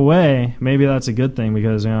 But in a way, maybe that's a good thing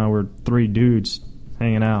because, we're 3 dudes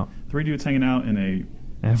hanging out. 3 dudes hanging out in a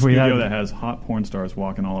If we studio had, that has hot porn stars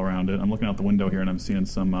walking all around it. I'm looking out the window here and I'm seeing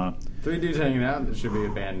some 3 dudes hanging out. That should be a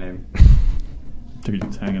band name. 3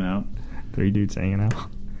 dudes hanging out. 3 dudes hanging out.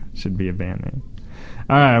 Should be a band name.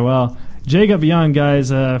 All right, well, Jacob Young, guys,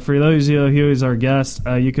 for those of you who is our guest,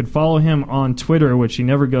 you could follow him on Twitter, which he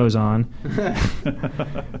never goes on.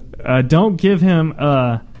 Don't give him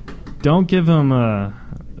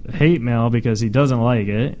hate mail because he doesn't like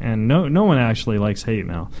it, and no one actually likes hate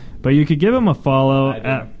mail. But you could give him a follow I do.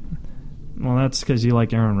 at. Well, that's because you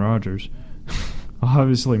like Aaron Rodgers,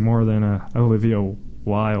 obviously more than Olivia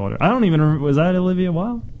Wilde. I don't even remember. Was that Olivia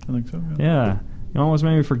Wilde? I think so. Yeah, you almost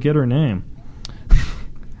made me forget her name.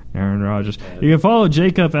 Aaron Rodgers. You can follow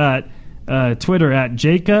Jacob at Twitter at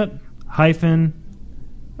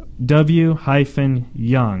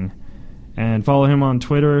Jacob-W-Young, and follow him on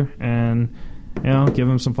Twitter and give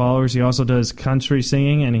him some followers. He also does country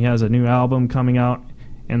singing, and he has a new album coming out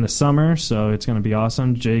in the summer, so it's going to be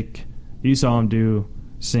awesome. Jake, you saw him do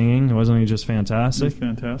singing, wasn't he just It fantastic? was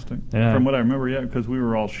fantastic. Yeah. From what I remember, yeah, because we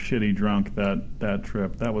were all shitty drunk that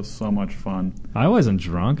trip. That was so much fun. I wasn't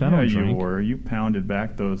drunk. I don't you drink. were. You pounded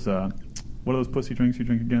back those. What are those pussy drinks you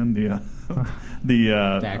drink again?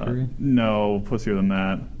 Daiquiri? No, pussier than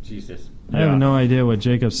that. Jesus. I have no idea what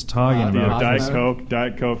Jacob's talking The about.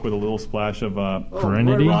 Diet Coke with a little splash of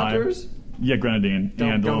Grenadine? Roy Rogers? yeah, grenadine and a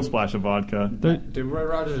little don't- splash of vodka. Dude, Roy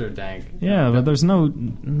Rogers are dank. Yeah, but there's no.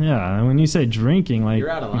 Yeah, when you say drinking, like, You're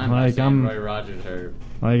out of line by like saying Roy Rogers are...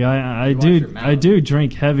 like I Watch your do, mouth. I do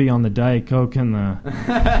drink heavy on the Diet Coke and the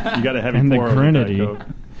You got a heavy and the pour over Grenadine. Diet Coke.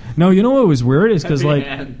 No, you know what was weird is because Heavy like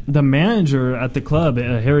hand. the manager at the club,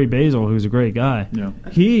 Harry Basil, who's a great guy, Yeah.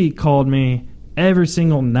 he called me every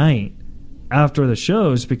single night after the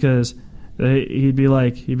shows because he'd be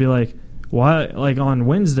like, why? Like on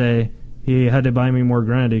Wednesday, he had to buy me more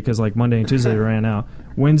Grenadine because like Monday and Tuesday ran out.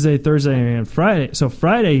 Wednesday, Thursday, and Friday. So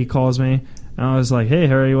Friday he calls me. And I was like, "Hey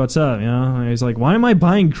Harry, what's up?" And he's like, "Why am I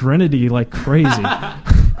buying Grenadine like crazy?"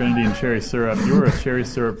 Grenadine cherry syrup. You were a cherry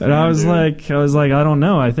syrup fan, And I was dude. like, I don't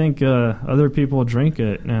know. I think other people drink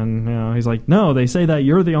it. And he's like, no, they say that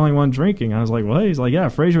you're the only one drinking. I was like, what? He's like, yeah,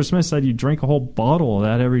 Fraser Smith said you drink a whole bottle of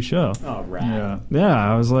that every show. Oh, rat. Yeah,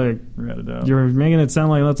 Yeah, I was like, rat it out. you're making it sound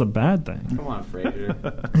like that's a bad thing. Come on, Fraser.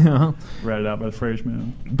 You know? Rat it out by the Frasier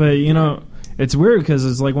Man. But, you know, it's weird because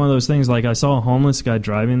it's like one of those things, like I saw a homeless guy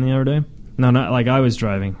driving the other day. No, not like I was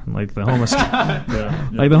driving. Like the homeless guy. Yeah.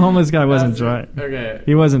 Like the homeless guy wasn't driving. Okay.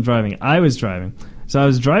 He wasn't driving. I was driving. So I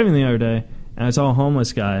was driving the other day, and I saw a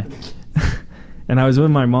homeless guy, and I was with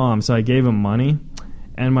my mom, so I gave him money.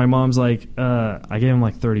 And my mom's like, I gave him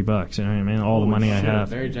like $30. You know what I mean? All the Holy money I shit, have.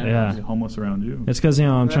 very generous. Yeah. Homeless around you. It's because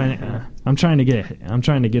I'm trying to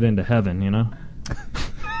get into heaven. You know.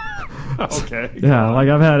 Okay. Yeah, like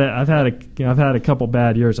I've had a couple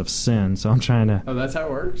bad years of sin, so I'm trying to. Oh, that's how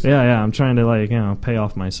it works? Yeah, I'm trying to pay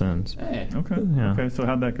off my sins. Hey. Okay. Yeah. Okay. So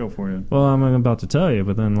how'd that go for you? Well, I'm about to tell you,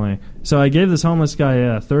 but then so I gave this homeless guy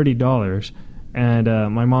 $30,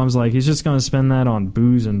 and my mom's like, he's just gonna spend that on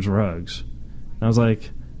booze and drugs. And I was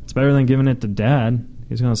like, it's better than giving it to Dad.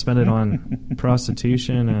 He's gonna spend it on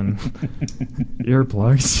prostitution and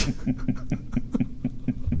earplugs.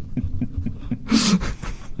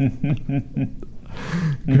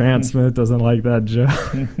 Grant Smith doesn't like that joke.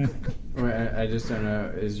 Wait, I just don't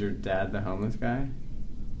know. Is your dad the homeless guy?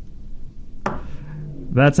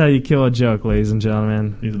 That's how you kill a joke, ladies and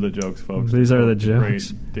gentlemen. These are the jokes, folks. These are the Great jokes.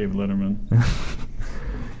 David Letterman.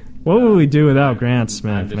 What would we do without Grant I'm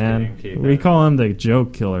Smith, just man? kidding, Keith. We call him the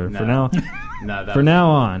joke killer. No. For now, No, that for was, now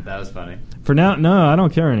on. That was funny. For now, no, I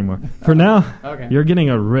don't care anymore. For now, Okay. you're getting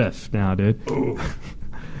a riff now, dude.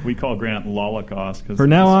 We call Grant Lolocaust because For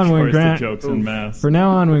now on, when the Grant- jokes in mass. For now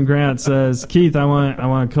on, when Grant says, "Keith, I want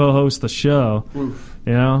to co-host the show," Oof.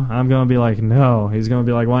 you know, I'm gonna be like, "No." He's gonna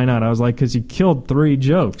be like, "Why not?" I was like, "Cause you killed 3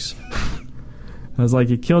 jokes." I was like,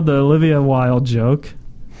 "You killed the Olivia Wilde joke."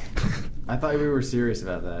 I thought we were serious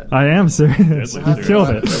about that. I am serious. It's You serious. killed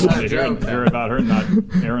I it. want to hear about her, not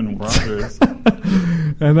Aaron Rodgers.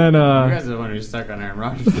 And then, You guys are the one who's stuck on Aaron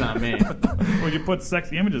Rodgers, not me. Well, you put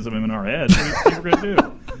sexy images of him in our heads. What do you think we're gonna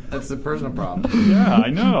do? That's the personal problem. Yeah, I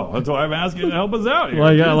know. That's why I'm asking you to help us out here.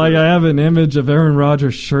 like I have an image of Aaron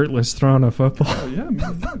Rodgers shirtless throwing a football. Oh, yeah,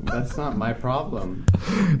 man. That's not my problem.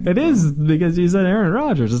 It is because you said Aaron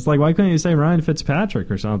Rodgers. It's like, why couldn't you say Ryan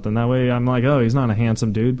Fitzpatrick or something? That way I'm like, oh, he's not a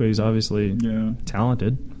handsome dude, but he's obviously Yeah.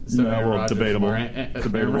 talented. So Yeah, Aaron well, Rodgers debatable.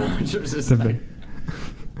 Aaron Rodgers is Deba-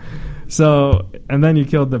 So, and then you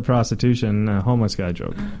killed the prostitution homeless guy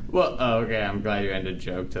joke. Well, oh, okay. I'm glad you ended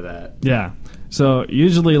joke to that. Yeah. So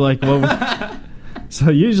usually, like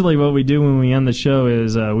usually what we do when we end the show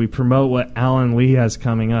is we promote what Alan Lee has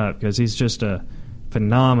coming up because he's just a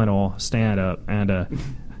phenomenal stand-up and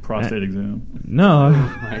Prostate exam. no.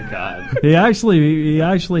 Oh my God. He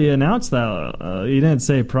actually announced that he didn't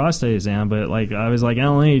say prostate exam, but like I was like,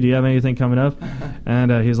 Alan Lee, do you have anything coming up?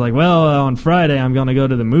 And he's like, well, on Friday I'm going to go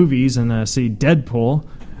to the movies and see Deadpool.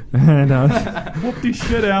 And Whoopty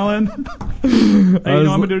shit, Alan. Hey, you know what I'm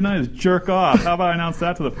gonna do tonight is jerk off. How about I announce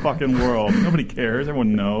that to the fucking world? Nobody cares.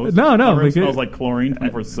 Everyone knows. No, Everyone because- smells like chlorine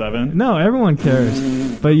 24/7. no, everyone cares,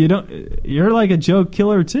 but you don't. You're like a joke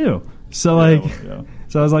killer too. So like, Yeah.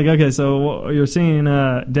 so I was like, okay, so you're seeing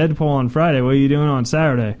Deadpool on Friday. What are you doing on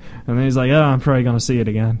Saturday? And then he's like, oh, I'm probably going to see it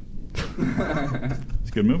again. It's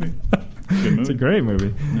a good movie. Good movie. It's a great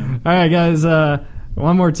movie. All right, guys.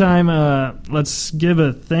 One more time, let's give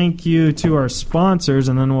a thank you to our sponsors,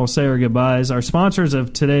 and then we'll say our goodbyes. Our sponsors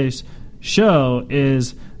of today's show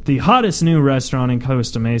is the hottest new restaurant in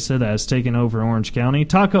Costa Mesa that has taken over Orange County,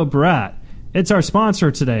 Taco Brat. It's our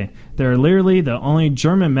sponsor today. They're literally the only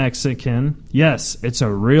German-Mexican, yes, it's a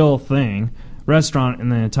real thing, restaurant in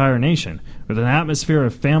the entire nation, with an atmosphere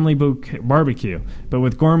of family barbecue, but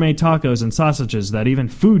with gourmet tacos and sausages that even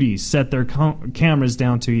foodies set their cameras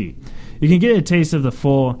down to eat. You can get a taste of the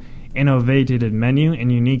full, innovative menu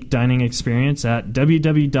and unique dining experience at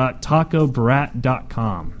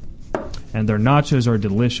www.tacobrat.com. And their nachos are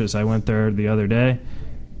delicious. I went there the other day,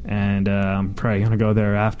 and I'm probably going to go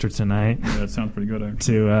there after tonight Yeah, that sounds pretty good,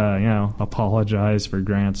 actually. to, apologize for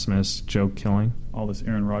Grant Smith's joke killing. All this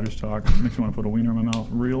Aaron Rodgers talk makes me want to put a wiener in my mouth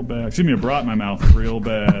real bad. Excuse me, a brat in my mouth real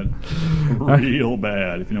bad. Real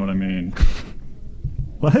bad, if you know what I mean.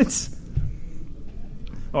 What?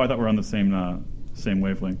 Oh, I thought we were on the same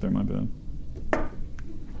wavelength there, my bad.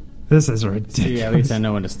 This is ridiculous. See, at least I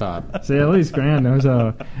know when to stop. See, at least Grant knows.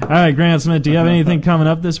 All right, Grant Smith, do you have anything coming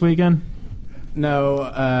up this weekend? No,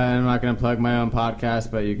 I'm not going to plug my own podcast,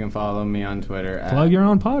 but you can follow me on Twitter. Plug your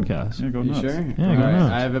own podcast. Yeah, go You nuts. sure? Yeah, go All right.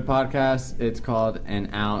 nuts. I have a podcast. It's called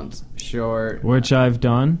An Ounce Short. Which I've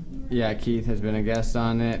done. Yeah, Keith has been a guest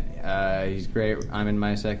on it. He's great. I'm in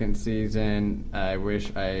my second season. I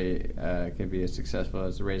wish I could be as successful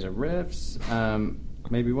as Razor Riffs.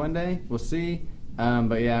 Maybe one day. We'll see.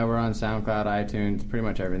 But yeah, we're on SoundCloud, iTunes, pretty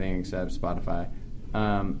much everything except Spotify.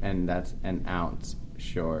 And that's an ounce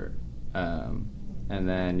short. And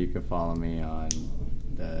then you can follow me on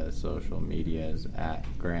the social medias at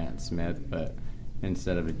Grant Smith, but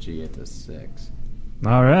instead of a G, it's a 6.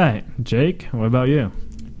 All right. Jake, what about you?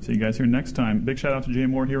 See you guys here next time. Big shout out to Jay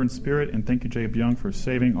Moore here in spirit, and thank you, Jacob Young, for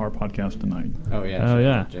saving our podcast tonight. Oh, yeah. Oh,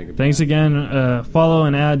 yeah. Jacob Thanks Young. again. Follow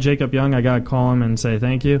and add Jacob Young. I got to call him and say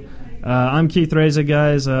thank you. I'm Keith Reza,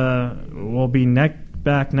 guys. We'll be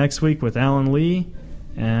back next week with Alan Lee.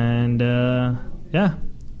 And, yeah.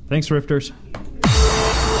 Thanks, Rifters.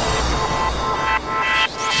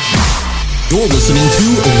 You're listening to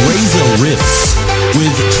Reza Riffs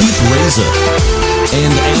with Keith Reza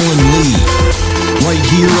and Alan Lee, right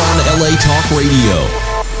here on LA Talk Radio.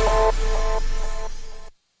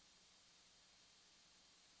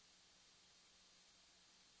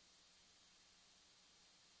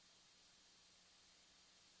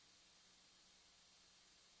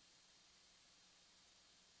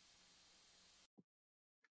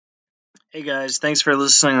 Hey guys, thanks for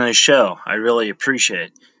listening to the show. I really appreciate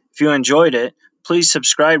it. If you enjoyed it, please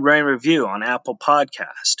subscribe, rate, and review on Apple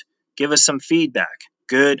Podcast. Give us some feedback.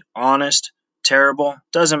 Good, honest, terrible,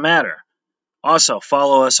 doesn't matter. Also,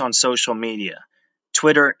 follow us on social media.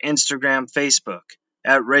 Twitter, Instagram, Facebook,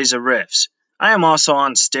 at Razor Riffs. I am also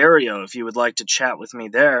on Stereo if you would like to chat with me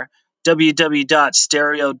there.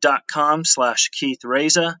 www.stereo.com/Keith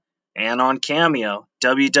Reza. And on Cameo,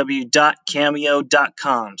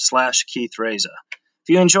 www.cameo.com/Keith Reza. If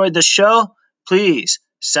you enjoyed the show, please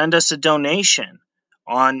send us a donation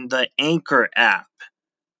on the Anchor app.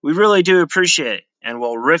 We really do appreciate it, and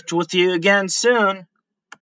we'll riff with you again soon.